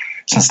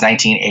since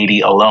 1980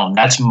 alone.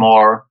 That's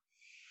more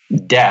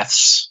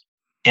deaths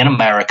in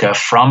America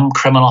from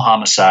criminal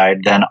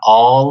homicide than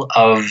all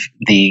of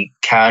the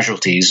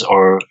casualties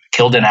or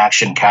killed in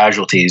action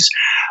casualties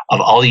of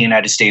all the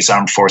United States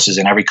Armed Forces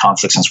in every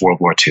conflict since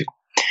World War II,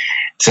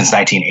 since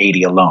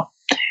 1980 alone.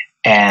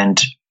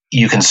 And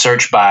You can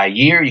search by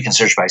year, you can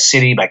search by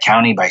city, by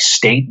county, by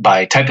state,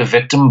 by type of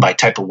victim, by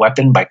type of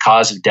weapon, by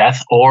cause of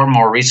death, or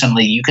more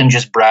recently, you can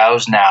just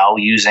browse now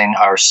using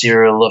our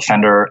serial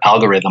offender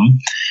algorithm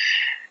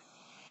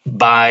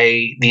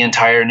by the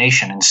entire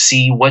nation and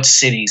see what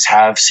cities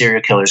have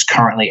serial killers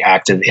currently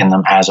active in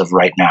them as of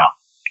right now.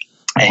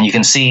 And you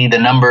can see the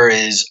number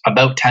is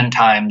about 10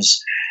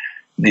 times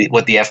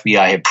what the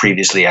FBI had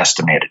previously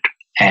estimated.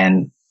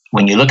 And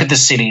when you look at the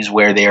cities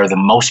where they are the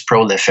most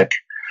prolific,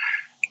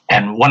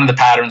 and one of the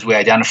patterns we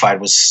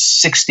identified was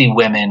 60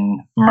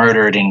 women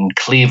murdered in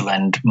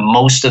Cleveland,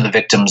 most of the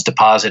victims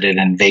deposited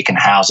in vacant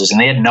houses.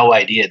 And they had no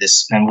idea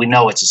this, and we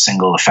know it's a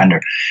single offender.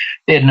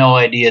 They had no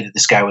idea that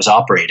this guy was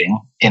operating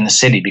in the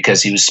city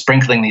because he was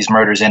sprinkling these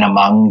murders in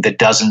among the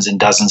dozens and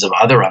dozens of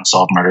other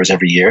unsolved murders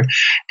every year.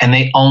 And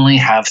they only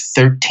have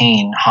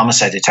 13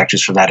 homicide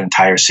detectives for that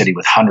entire city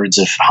with hundreds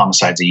of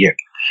homicides a year.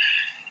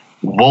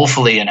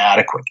 Woefully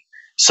inadequate.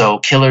 So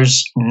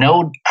killers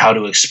know how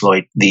to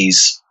exploit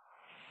these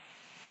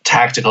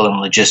tactical and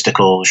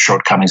logistical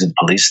shortcomings of the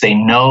police. They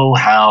know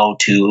how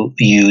to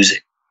use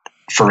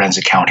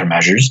forensic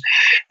countermeasures.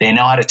 They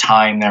know how to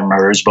time their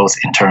murders, both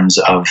in terms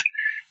of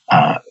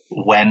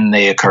when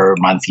they occur,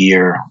 month,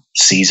 year,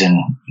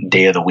 season,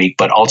 day of the week,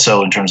 but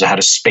also in terms of how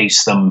to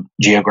space them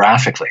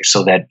geographically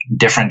so that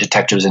different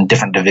detectives in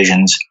different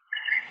divisions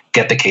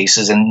get the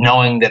cases, and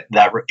knowing that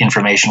that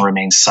information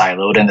remains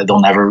siloed and that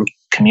they'll never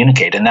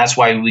communicate. And that's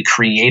why we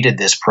created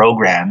this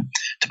program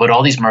to put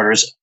all these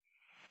murders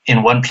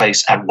in one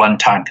place at one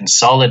time,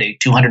 consolidate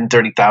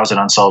 230,000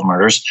 unsolved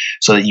murders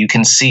so that you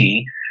can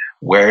see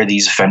where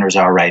these offenders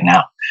are right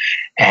now.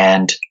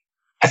 And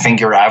I think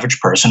your average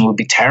person would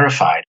be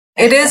terrified.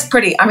 It is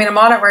pretty, I'm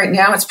on it right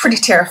now. It's pretty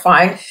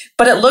terrifying,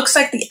 but it looks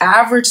like the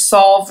average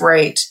solve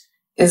rate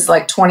is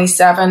like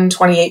 27,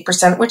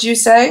 28%, would you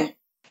say?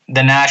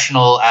 The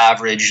national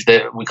average,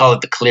 we call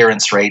it the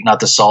clearance rate,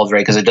 not the solved rate,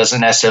 because it doesn't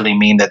necessarily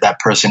mean that that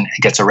person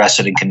gets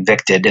arrested and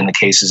convicted and the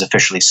case is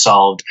officially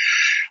solved.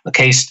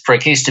 For a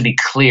case to be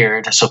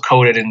cleared, so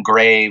coded in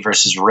gray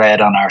versus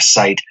red on our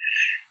site,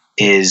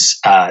 is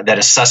that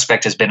a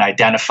suspect has been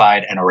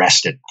identified and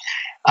arrested,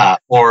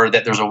 or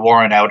that there's a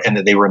warrant out and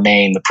that they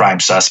remain the prime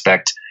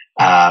suspect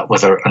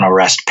with an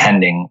arrest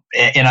pending.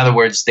 In other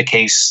words, the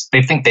case,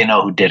 they think they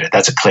know who did it.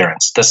 That's a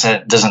clearance.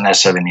 Doesn't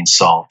necessarily mean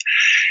solved.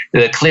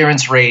 The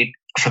clearance rate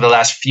for the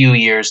last few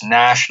years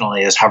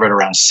nationally has hovered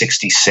around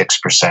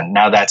 66%.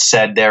 Now, that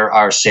said, there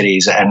are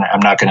cities, and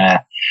I'm not going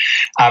to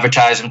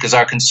advertise them because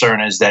our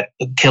concern is that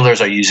killers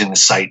are using the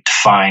site to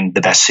find the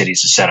best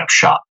cities to set up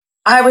shop.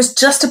 I was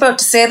just about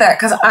to say that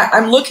because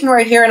I'm looking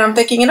right here and I'm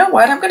thinking, you know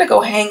what? I'm going to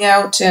go hang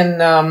out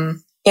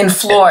in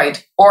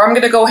Floyd, or I'm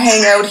going to go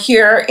hang out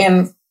here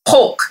in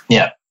Polk.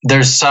 Yeah,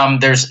 there's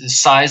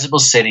sizable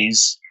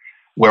cities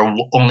where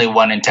only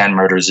 1 in 10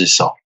 murders is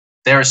solved.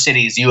 There are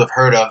cities you have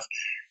heard of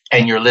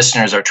and your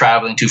listeners are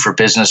traveling to for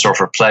business or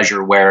for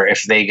pleasure, where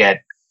if they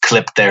get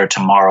clipped there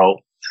tomorrow,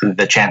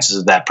 the chances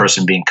of that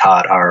person being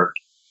caught are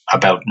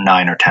about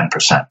 9 or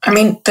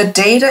 10%. The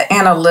data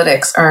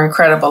analytics are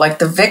incredible. Like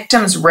the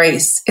victim's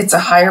race, it's a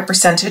higher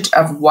percentage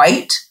of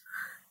white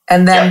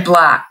and then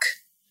black,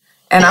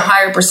 and a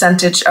higher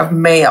percentage of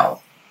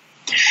male.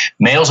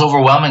 Males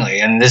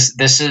overwhelmingly, and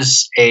this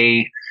is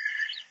a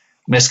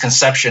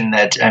misconception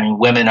that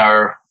women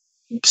are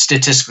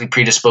statistically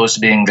predisposed to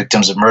being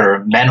victims of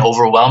murder. Men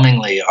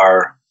overwhelmingly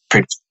are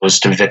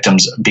predisposed to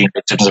being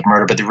victims of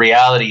murder, but the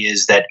reality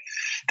is that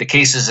the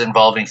cases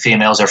involving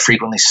females are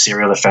frequently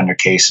serial offender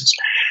cases.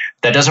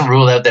 That doesn't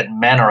rule out that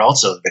men are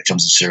also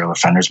victims of serial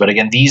offenders, but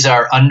again, these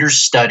are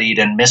understudied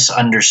and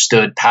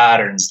misunderstood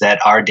patterns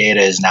that our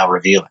data is now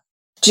revealing.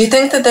 Do you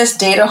think that this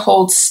data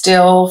holds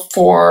still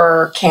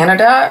for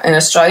Canada and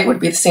Australia?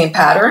 Would be the same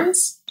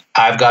patterns?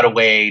 I've got a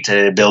way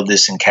to build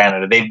this in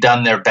Canada. They've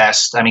done their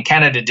best.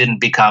 Canada didn't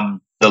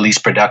become the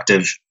least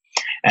productive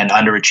and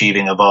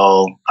underachieving of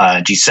all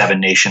G7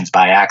 nations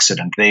by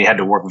accident. They had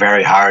to work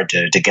very hard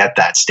to get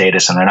that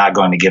status, and they're not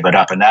going to give it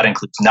up. And that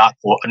includes not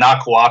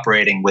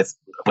cooperating with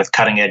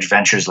cutting edge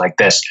ventures like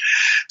this.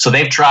 So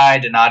they've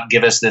tried to not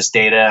give us this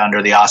data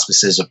under the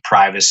auspices of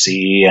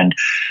privacy and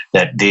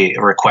that the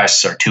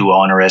requests are too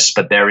onerous.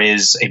 But there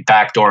is a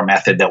backdoor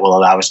method that will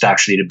allow us to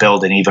actually to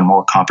build an even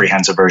more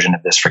comprehensive version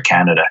of this for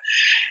Canada.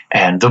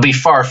 And there'll be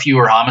far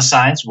fewer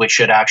homicides, which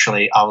should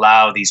actually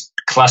allow these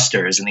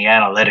clusters and the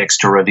analytics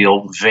to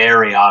reveal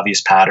very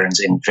obvious patterns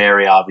in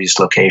very obvious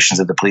locations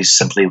that the police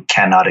simply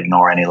cannot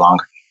ignore any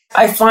longer.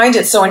 I find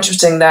it so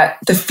interesting that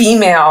the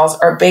females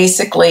are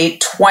basically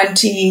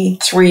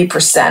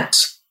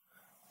 23%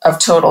 of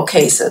total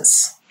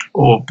cases.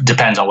 Well,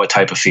 depends on what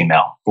type of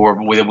female.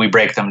 Or we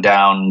break them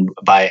down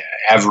by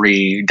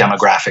every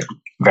demographic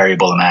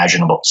variable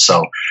imaginable.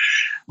 So,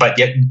 but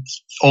yet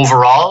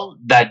overall,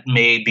 that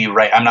may be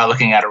right. I'm not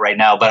looking at it right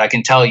now, but I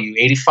can tell you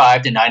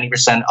 85 to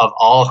 90% of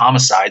all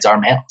homicides are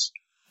males.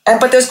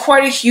 But there's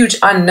quite a huge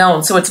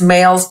unknown. So it's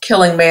males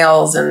killing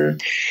males.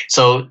 And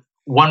so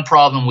one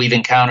problem we've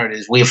encountered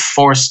is we have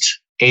forced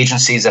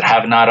agencies that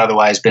have not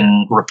otherwise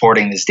been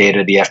reporting this data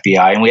to the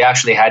FBI. And we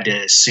actually had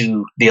to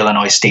sue the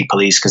Illinois State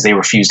Police because they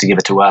refused to give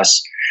it to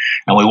us.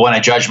 And we won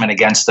a judgment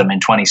against them in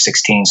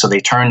 2016. So they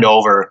turned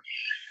over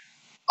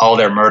all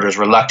their murders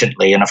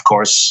reluctantly. And of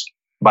course,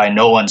 by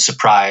no one's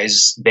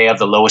surprise, they have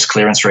the lowest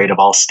clearance rate of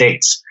all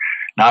states.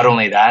 Not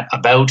only that,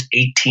 about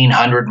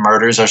 1,800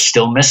 murders are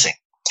still missing.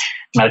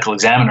 Medical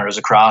examiners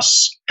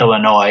across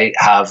Illinois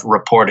have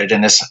reported,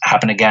 and this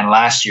happened again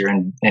last year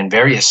in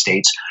various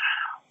states,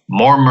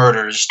 more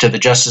murders to the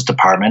Justice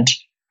Department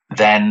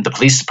than the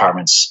police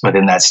departments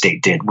within that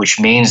state did, which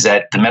means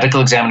that the medical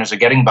examiners are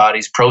getting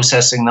bodies,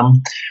 processing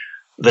them,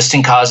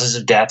 listing causes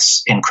of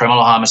deaths in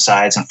criminal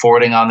homicides, and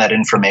forwarding on that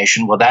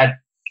information. Well, that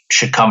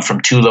should come from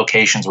two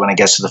locations when it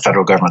gets to the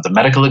federal government, the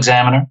medical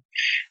examiner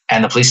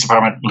and the police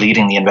department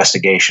leading the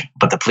investigation.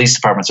 But the police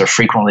departments are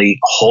frequently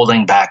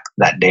holding back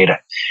that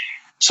data.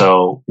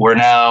 So we're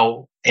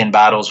now in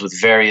battles with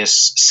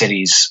various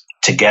cities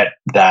to get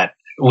that.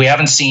 We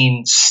haven't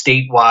seen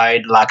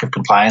statewide lack of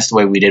compliance the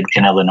way we did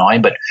in Illinois,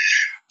 but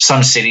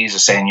some cities are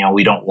saying,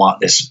 we don't want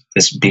this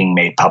being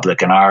made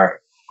public. And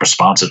our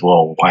response is,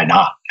 well, why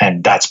not?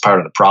 And that's part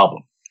of the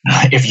problem.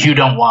 If you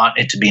don't want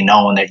it to be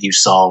known that you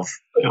solve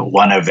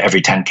one of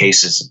every 10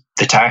 cases,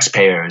 the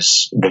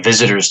taxpayers, the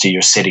visitors to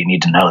your city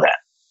need to know that.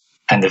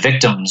 And the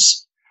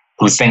victims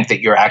who think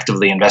that you're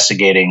actively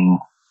investigating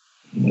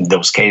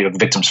those cases, the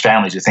victims'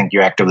 families who think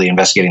you're actively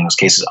investigating those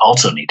cases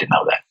also need to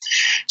know that.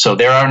 So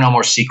there are no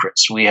more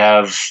secrets. We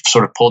have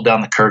sort of pulled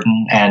down the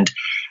curtain, and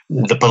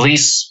the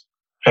police,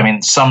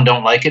 some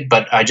don't like it,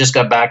 but I just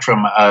got back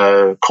from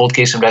a cold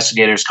case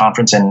investigators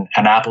conference in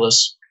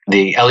Annapolis.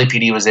 The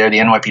LAPD was there, the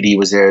NYPD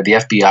was there, the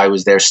FBI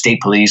was there,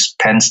 state police,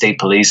 Penn State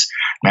Police,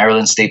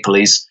 Maryland State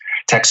Police,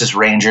 Texas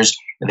Rangers.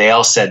 They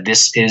all said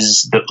this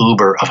is the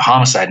Uber of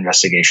homicide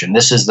investigation.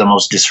 This is the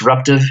most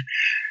disruptive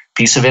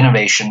piece of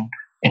innovation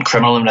in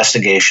criminal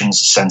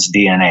investigations since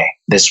DNA.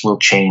 This will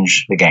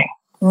change the game.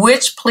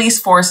 Which police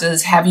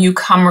forces have you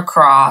come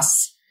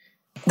across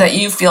that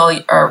you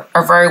feel are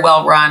very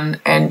well run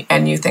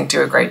and you think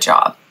do a great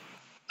job?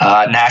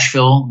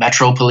 Nashville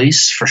Metro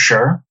Police, for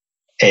sure,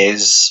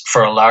 is,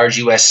 for a large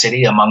U.S.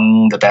 city,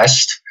 among the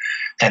best.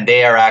 And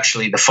they are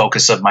actually the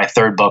focus of my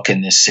third book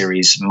in this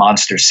series,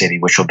 Monster City,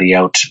 which will be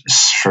out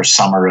for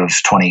summer of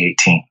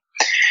 2018.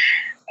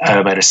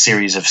 About a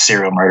series of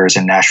serial murders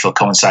in Nashville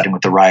coinciding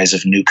with the rise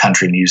of new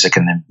country music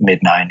in the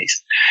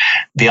mid-90s.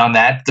 Beyond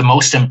that, the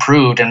most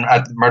improved, and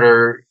at the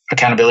Murder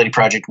Accountability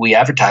Project, we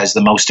advertise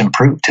the most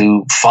improved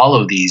to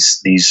follow these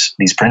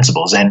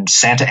principles. And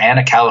Santa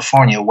Ana,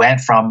 California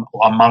went from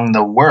among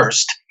the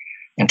worst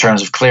in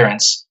terms of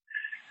clearance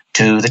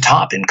to the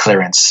top in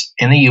clearance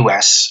in the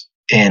U.S.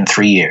 in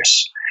 3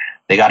 years.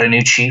 They got a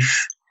new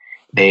chief.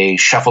 They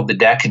shuffled the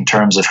deck in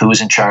terms of who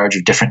was in charge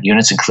of different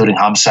units, including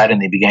homicide,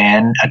 and they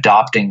began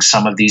adopting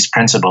some of these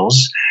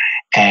principles,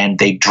 and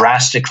they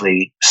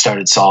drastically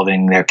started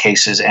solving their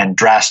cases and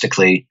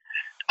drastically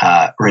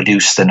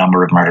reduced the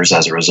number of murders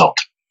as a result.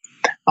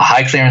 A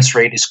high clearance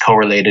rate is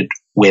correlated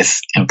with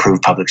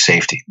improved public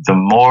safety. The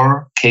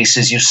more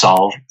cases you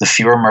solve, the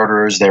fewer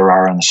murderers there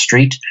are on the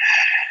street,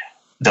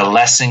 the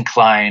less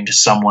inclined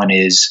someone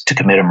is to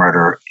commit a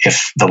murder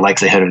if the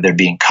likelihood of their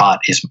being caught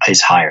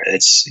is higher.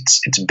 It's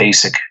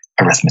basic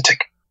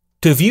arithmetic.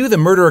 To view the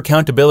Murder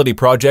Accountability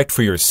Project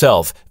for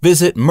yourself,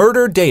 visit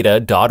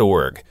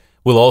murderdata.org.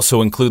 We'll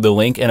also include the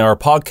link in our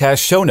podcast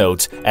show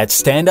notes at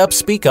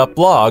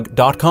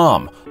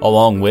standupspeakupblog.com,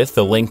 along with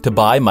the link to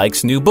buy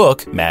Mike's new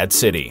book, Mad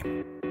City.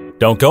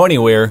 Don't go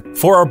anywhere.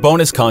 For our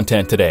bonus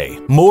content today,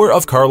 more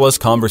of Carla's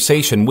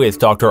conversation with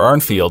Dr.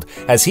 Arnfield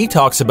as he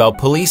talks about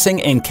policing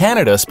in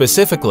Canada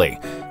specifically,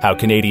 how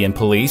Canadian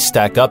police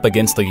stack up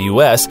against the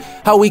U.S.,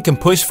 how we can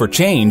push for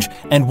change,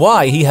 and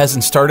why he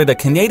hasn't started a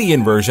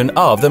Canadian version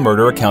of the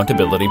Murder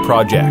Accountability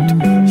Project.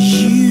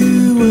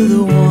 You were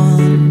the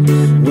one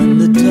when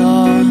the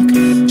dark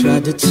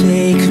tried to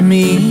take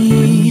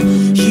me.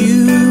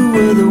 You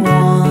were the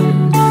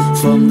one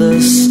from the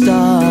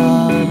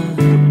start.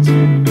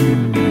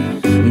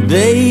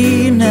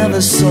 They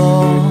never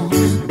saw,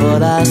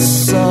 but I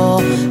saw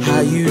how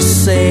you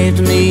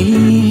saved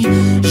me.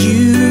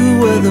 You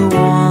were the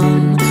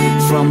one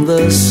from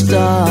the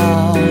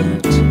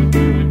start.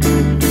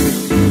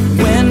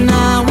 When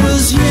I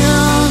was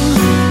young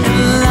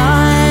and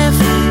life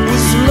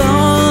was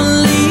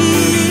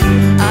lonely,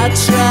 I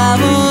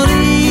traveled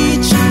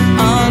each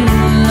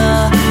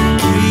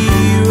unlucky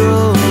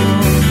road.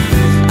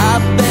 I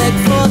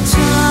begged for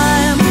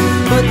time,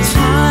 but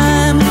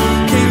time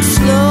came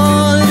slowly.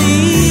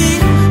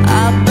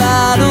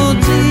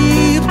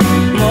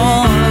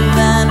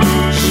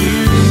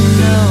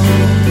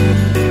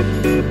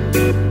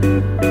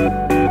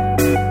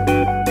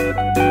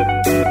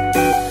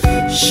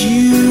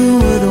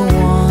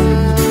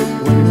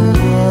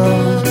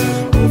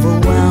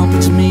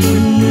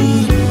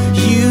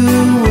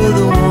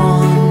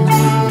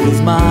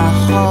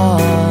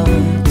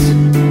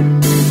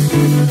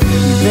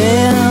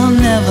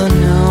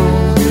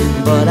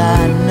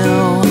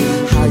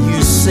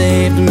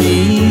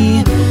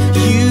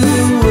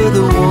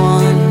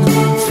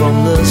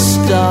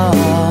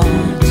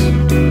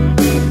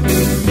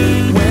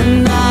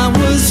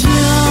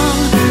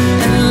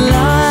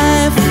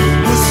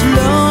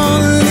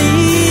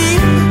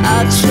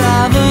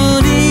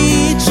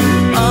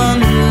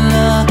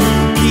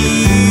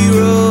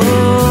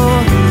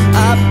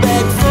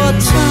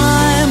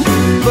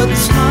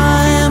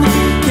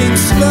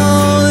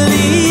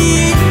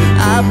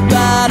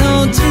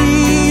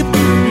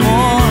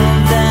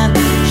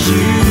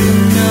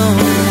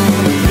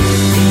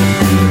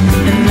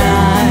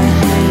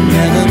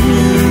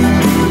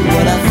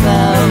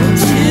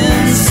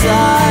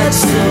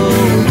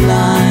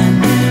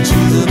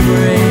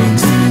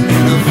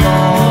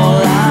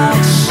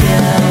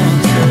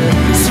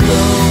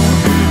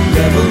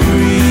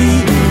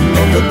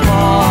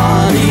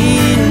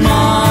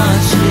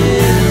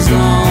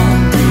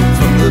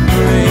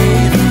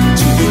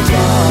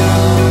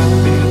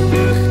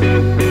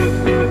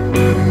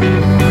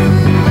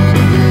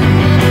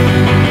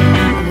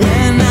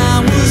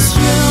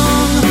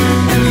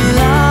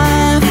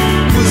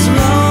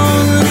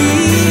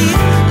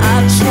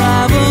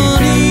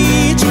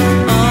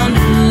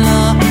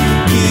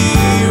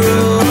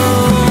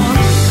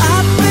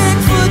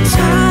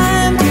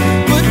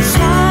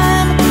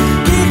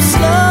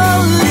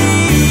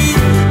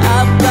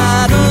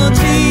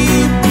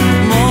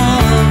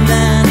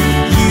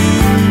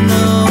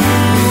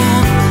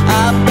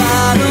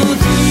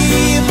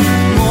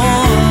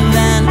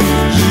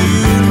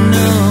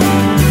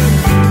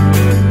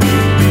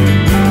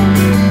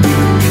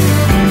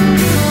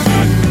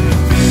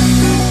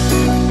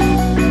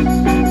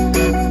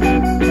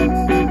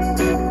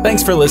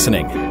 Thanks for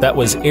listening. That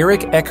was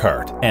Eric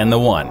Eckhart and The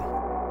One.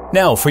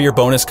 Now for your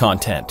bonus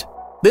content.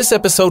 This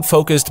episode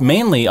focused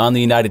mainly on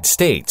the United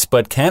States,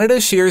 but Canada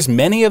shares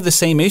many of the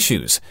same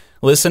issues.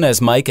 Listen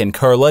as Mike and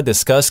Carla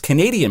discuss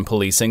Canadian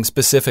policing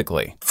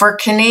specifically. For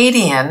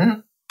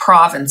Canadian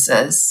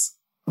provinces,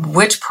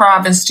 which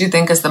province do you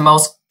think is the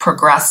most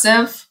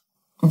progressive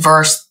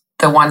versus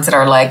the ones that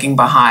are lagging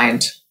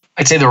behind?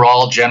 I'd say they're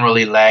all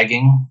generally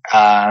lagging.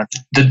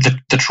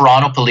 The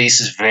Toronto police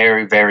is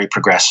very, very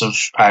progressive.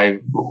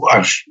 I've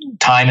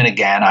time and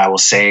again, I will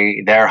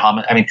say they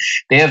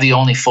have the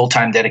only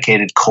full-time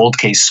dedicated cold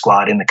case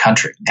squad in the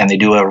country, and they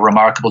do a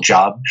remarkable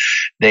job.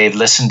 They've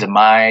listened to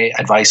my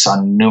advice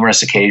on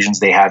numerous occasions.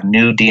 They have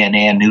new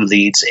DNA and new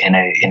leads in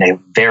a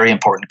very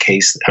important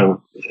case. A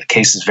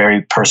case is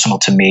very personal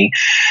to me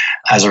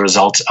as a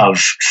result of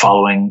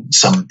following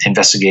some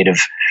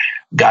investigative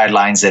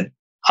guidelines that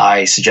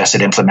I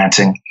suggested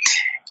implementing,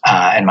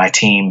 and my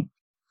team.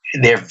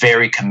 They're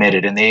very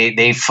committed, and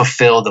they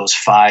fulfill those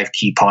 5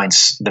 key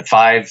points, the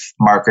 5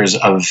 markers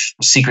of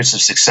secrets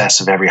of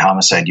success of every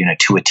homicide unit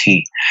to a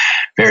T.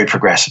 Very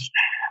progressive.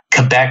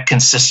 Quebec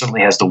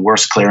consistently has the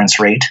worst clearance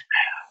rate,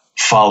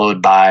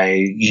 followed by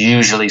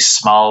usually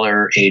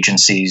smaller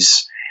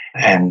agencies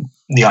and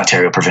the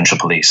Ontario Provincial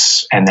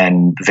Police, and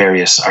then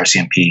various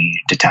RCMP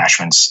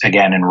detachments,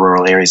 again in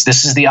rural areas.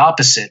 This is the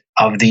opposite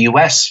of the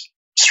US,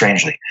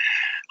 strangely.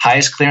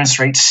 Highest clearance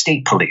rate,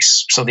 state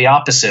police. So the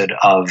opposite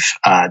of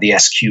the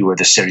SQ or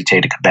the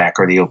Sûreté de Québec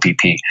or the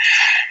OPP.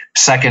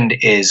 Second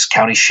is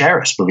county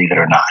sheriffs, believe it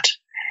or not.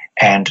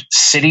 And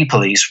city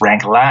police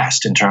rank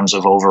last in terms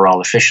of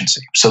overall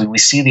efficiency. So we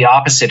see the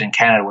opposite in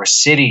Canada, where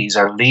cities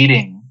are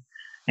leading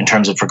in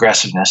terms of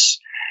progressiveness,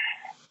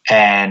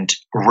 and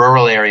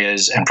rural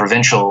areas and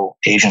provincial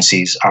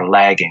agencies are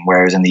lagging,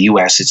 whereas in the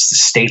US, it's the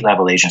state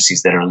level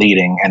agencies that are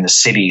leading, and the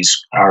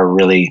cities are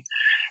really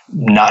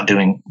not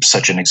doing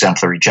such an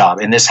exemplary job.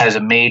 And this has a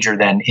major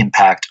then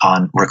impact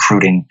on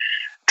recruiting,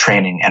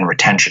 training, and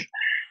retention.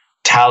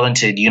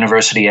 Talented,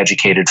 university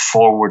educated,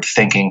 forward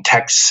thinking,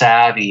 tech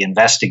savvy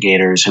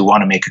investigators who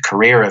want to make a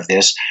career of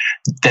this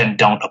then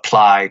don't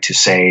apply to,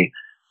 say,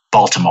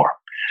 Baltimore,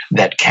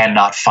 that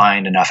cannot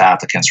find enough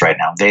applicants right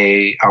now.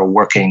 They are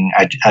working,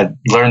 I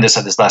learned this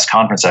at this last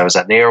conference I was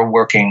at, they are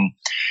working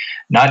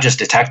not just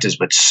detectives,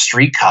 but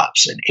street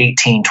cops in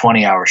 18,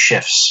 20-hour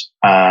shifts.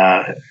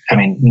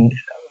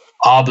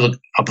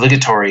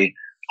 Obligatory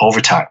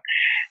overtime.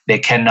 They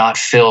cannot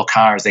fill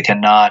cars. They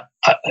cannot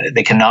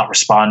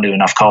respond to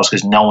enough calls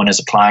because no one is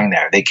applying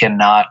there. They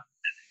cannot,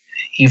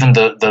 even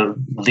the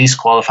least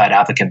qualified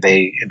applicant,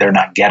 they're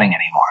not getting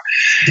anymore.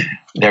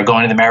 They're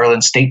going to the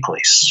Maryland State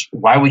Police.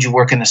 Why would you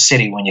work in the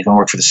city when you can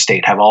work for the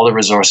state? Have all the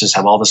resources,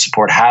 have all the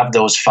support, have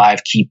those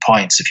 5 key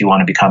points if you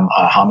want to become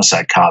a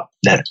homicide cop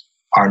that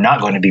are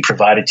not going to be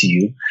provided to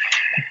you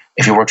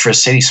if you work for a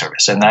city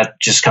service. And that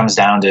just comes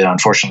down to,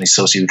 unfortunately,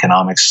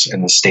 socioeconomics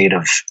and the state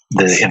of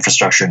the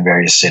infrastructure in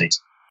various cities.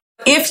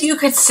 If you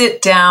could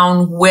sit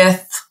down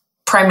with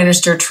Prime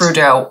Minister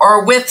Trudeau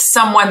or with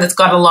someone that's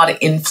got a lot of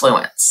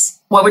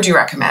influence, what would you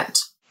recommend?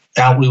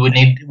 We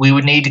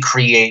would need to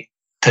create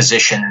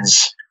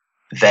positions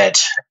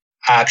that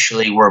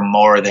actually were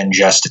more than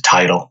just a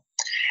title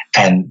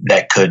and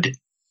that could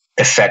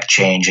affect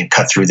change and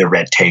cut through the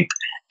red tape.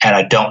 And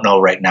I don't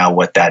know right now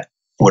what that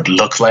would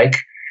look like,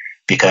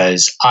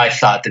 because I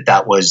thought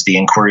that was the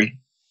inquiry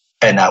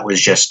and that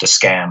was just a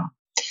scam.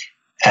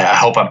 I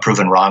hope I'm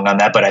proven wrong on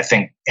that, but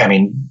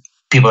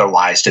people are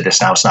wise to this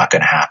now. It's not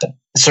going to happen.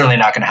 It's certainly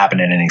not going to happen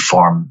in any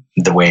form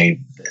the way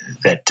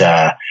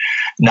that,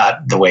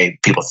 not the way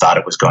people thought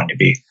it was going to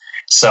be.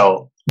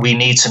 So we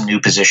need some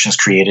new positions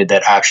created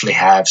that actually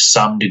have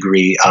some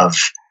degree of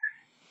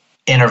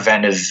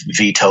interventive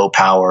veto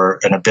power,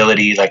 an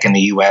ability like in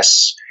the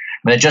US.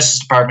 The Justice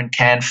Department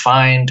can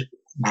finds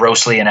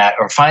grossly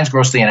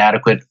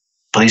inadequate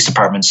police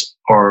departments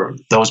or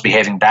those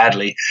behaving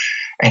badly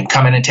and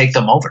come in and take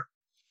them over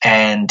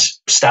and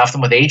staff them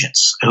with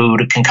agents who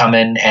can come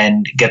in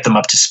and get them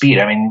up to speed.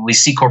 We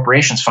see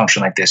corporations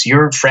function like this.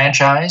 Your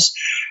franchise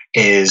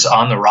is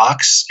on the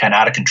rocks and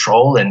out of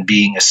control and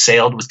being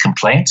assailed with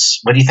complaints.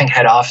 What do you think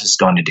head office is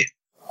going to do?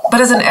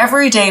 But as an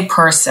everyday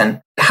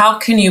person, how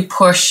can you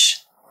push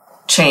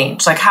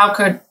change? Like, how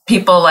could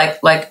people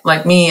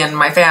like me and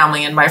my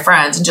family and my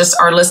friends and just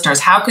our listeners,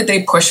 how could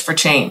they push for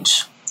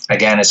change?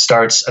 Again, it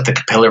starts at the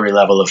capillary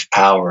level of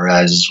power,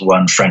 as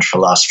one French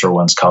philosopher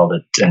once called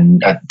it,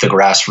 and at the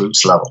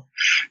grassroots level.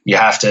 You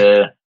have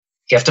to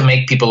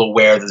make people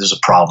aware that there's a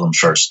problem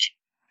first,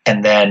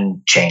 and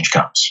then change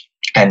comes.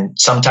 And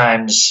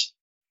sometimes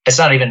it's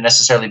not even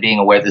necessarily being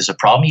aware there's a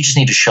problem. You just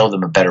need to show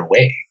them a better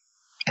way.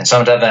 And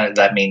sometimes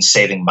that means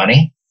saving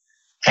money.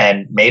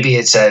 And maybe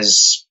it's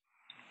as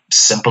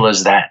simple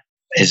as that,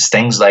 is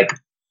things like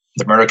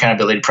the Murder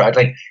Accountability Project.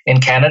 Like in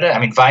Canada,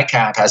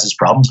 VICAP has its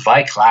problems.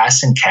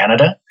 VICLAS in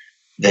Canada,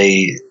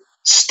 the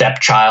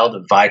stepchild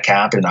of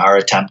VICAP in our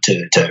attempt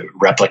to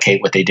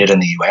replicate what they did in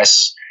the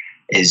US,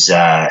 is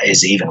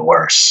even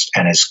worse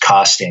and is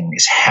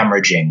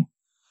hemorrhaging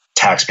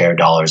taxpayer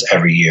dollars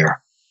every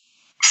year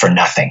for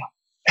nothing.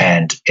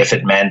 And if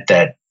it meant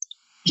that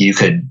you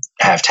could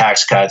have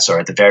tax cuts, or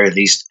at the very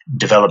least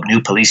develop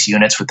new police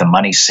units with the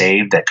money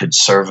saved that could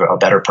serve a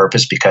better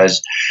purpose,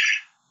 because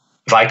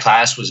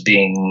VI-Class was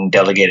being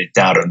delegated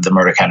down to the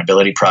Murder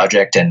Accountability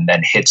Project and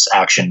then HITS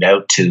actioned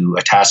out to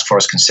a task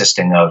force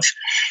consisting of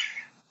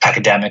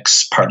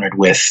academics partnered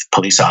with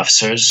police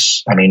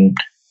officers. I mean,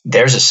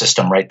 there's a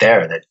system right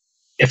there that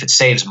if it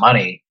saves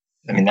money,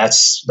 I mean, that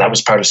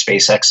was part of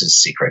SpaceX's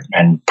secret,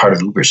 and part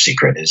of Uber's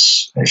secret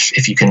is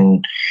if you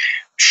can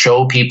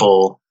show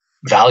people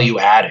value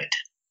added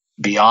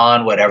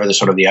beyond whatever the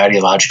sort of the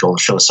ideological,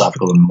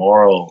 philosophical, and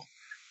moral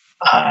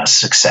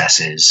success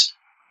is.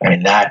 I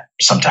mean, that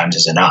sometimes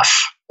is enough.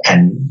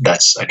 And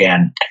that's,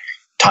 again,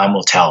 time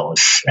will tell.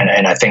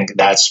 And I think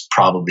that's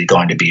probably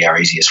going to be our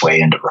easiest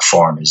way into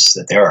reform, is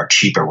that there are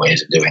cheaper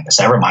ways of doing this.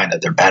 Never mind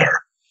that they're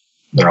better.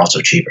 They're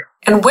also cheaper.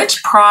 And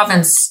which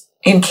province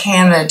in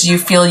Canada do you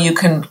feel you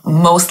can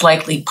most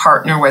likely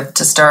partner with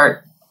to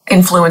start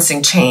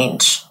influencing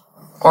change?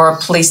 Or a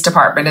police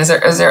department? Is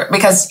there,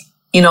 because,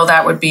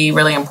 that would be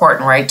really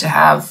important, right? To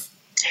have.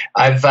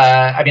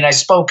 I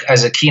spoke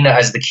as the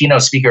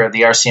keynote speaker at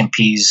the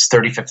RCMP's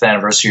 35th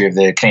anniversary of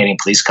the Canadian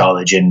Police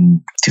College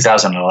in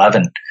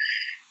 2011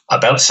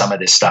 about some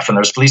of this stuff. And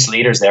there's police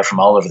leaders there from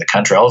all over the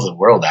country, all over the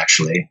world,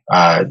 actually.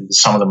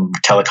 Some of them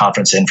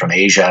teleconference in from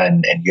Asia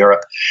and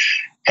Europe.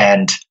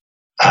 And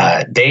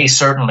they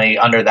certainly,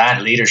 under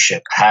that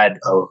leadership,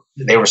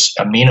 they were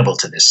amenable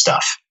to this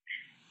stuff.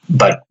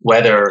 But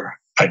whether,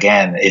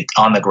 again,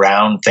 on the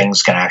ground,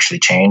 things can actually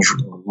change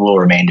will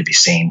remain to be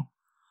seen.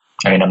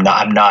 I mean,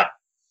 I'm not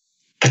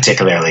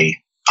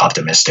particularly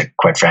optimistic,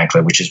 quite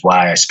frankly, which is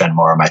why I spend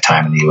more of my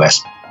time in the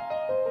U.S.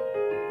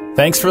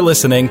 Thanks for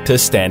listening to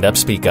Stand Up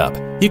Speak Up.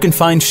 You can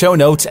find show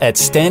notes at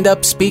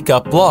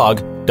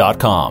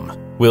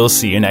standupspeakupblog.com. We'll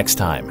see you next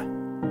time.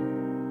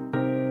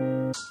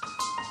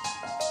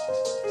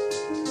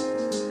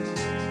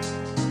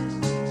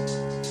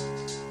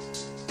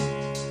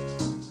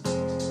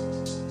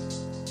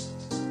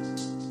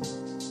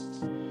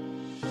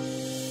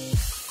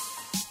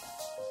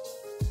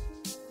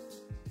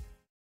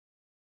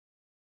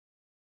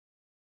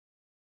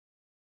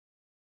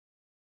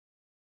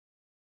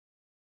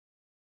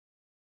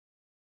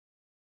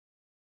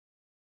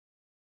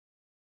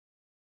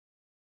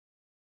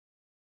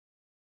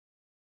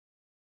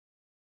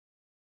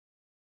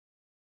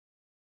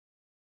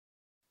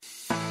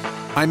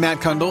 I'm Matt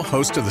Kundle,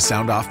 host of the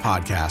Sound Off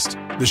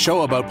Podcast, the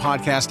show about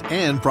podcast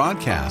and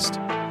broadcast.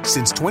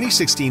 Since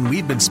 2016,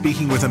 we've been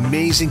speaking with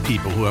amazing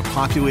people who have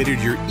populated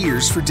your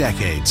ears for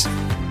decades.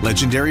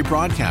 Legendary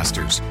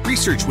broadcasters,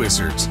 research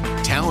wizards,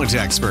 talent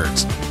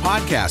experts,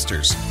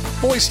 podcasters,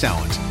 voice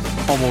talent.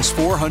 Almost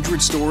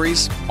 400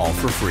 stories, all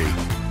for free.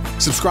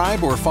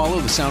 Subscribe or follow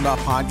the Sound Off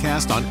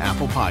Podcast on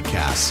Apple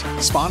Podcasts,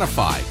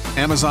 Spotify,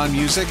 Amazon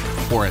Music,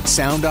 or at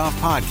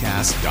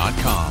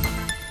soundoffpodcast.com.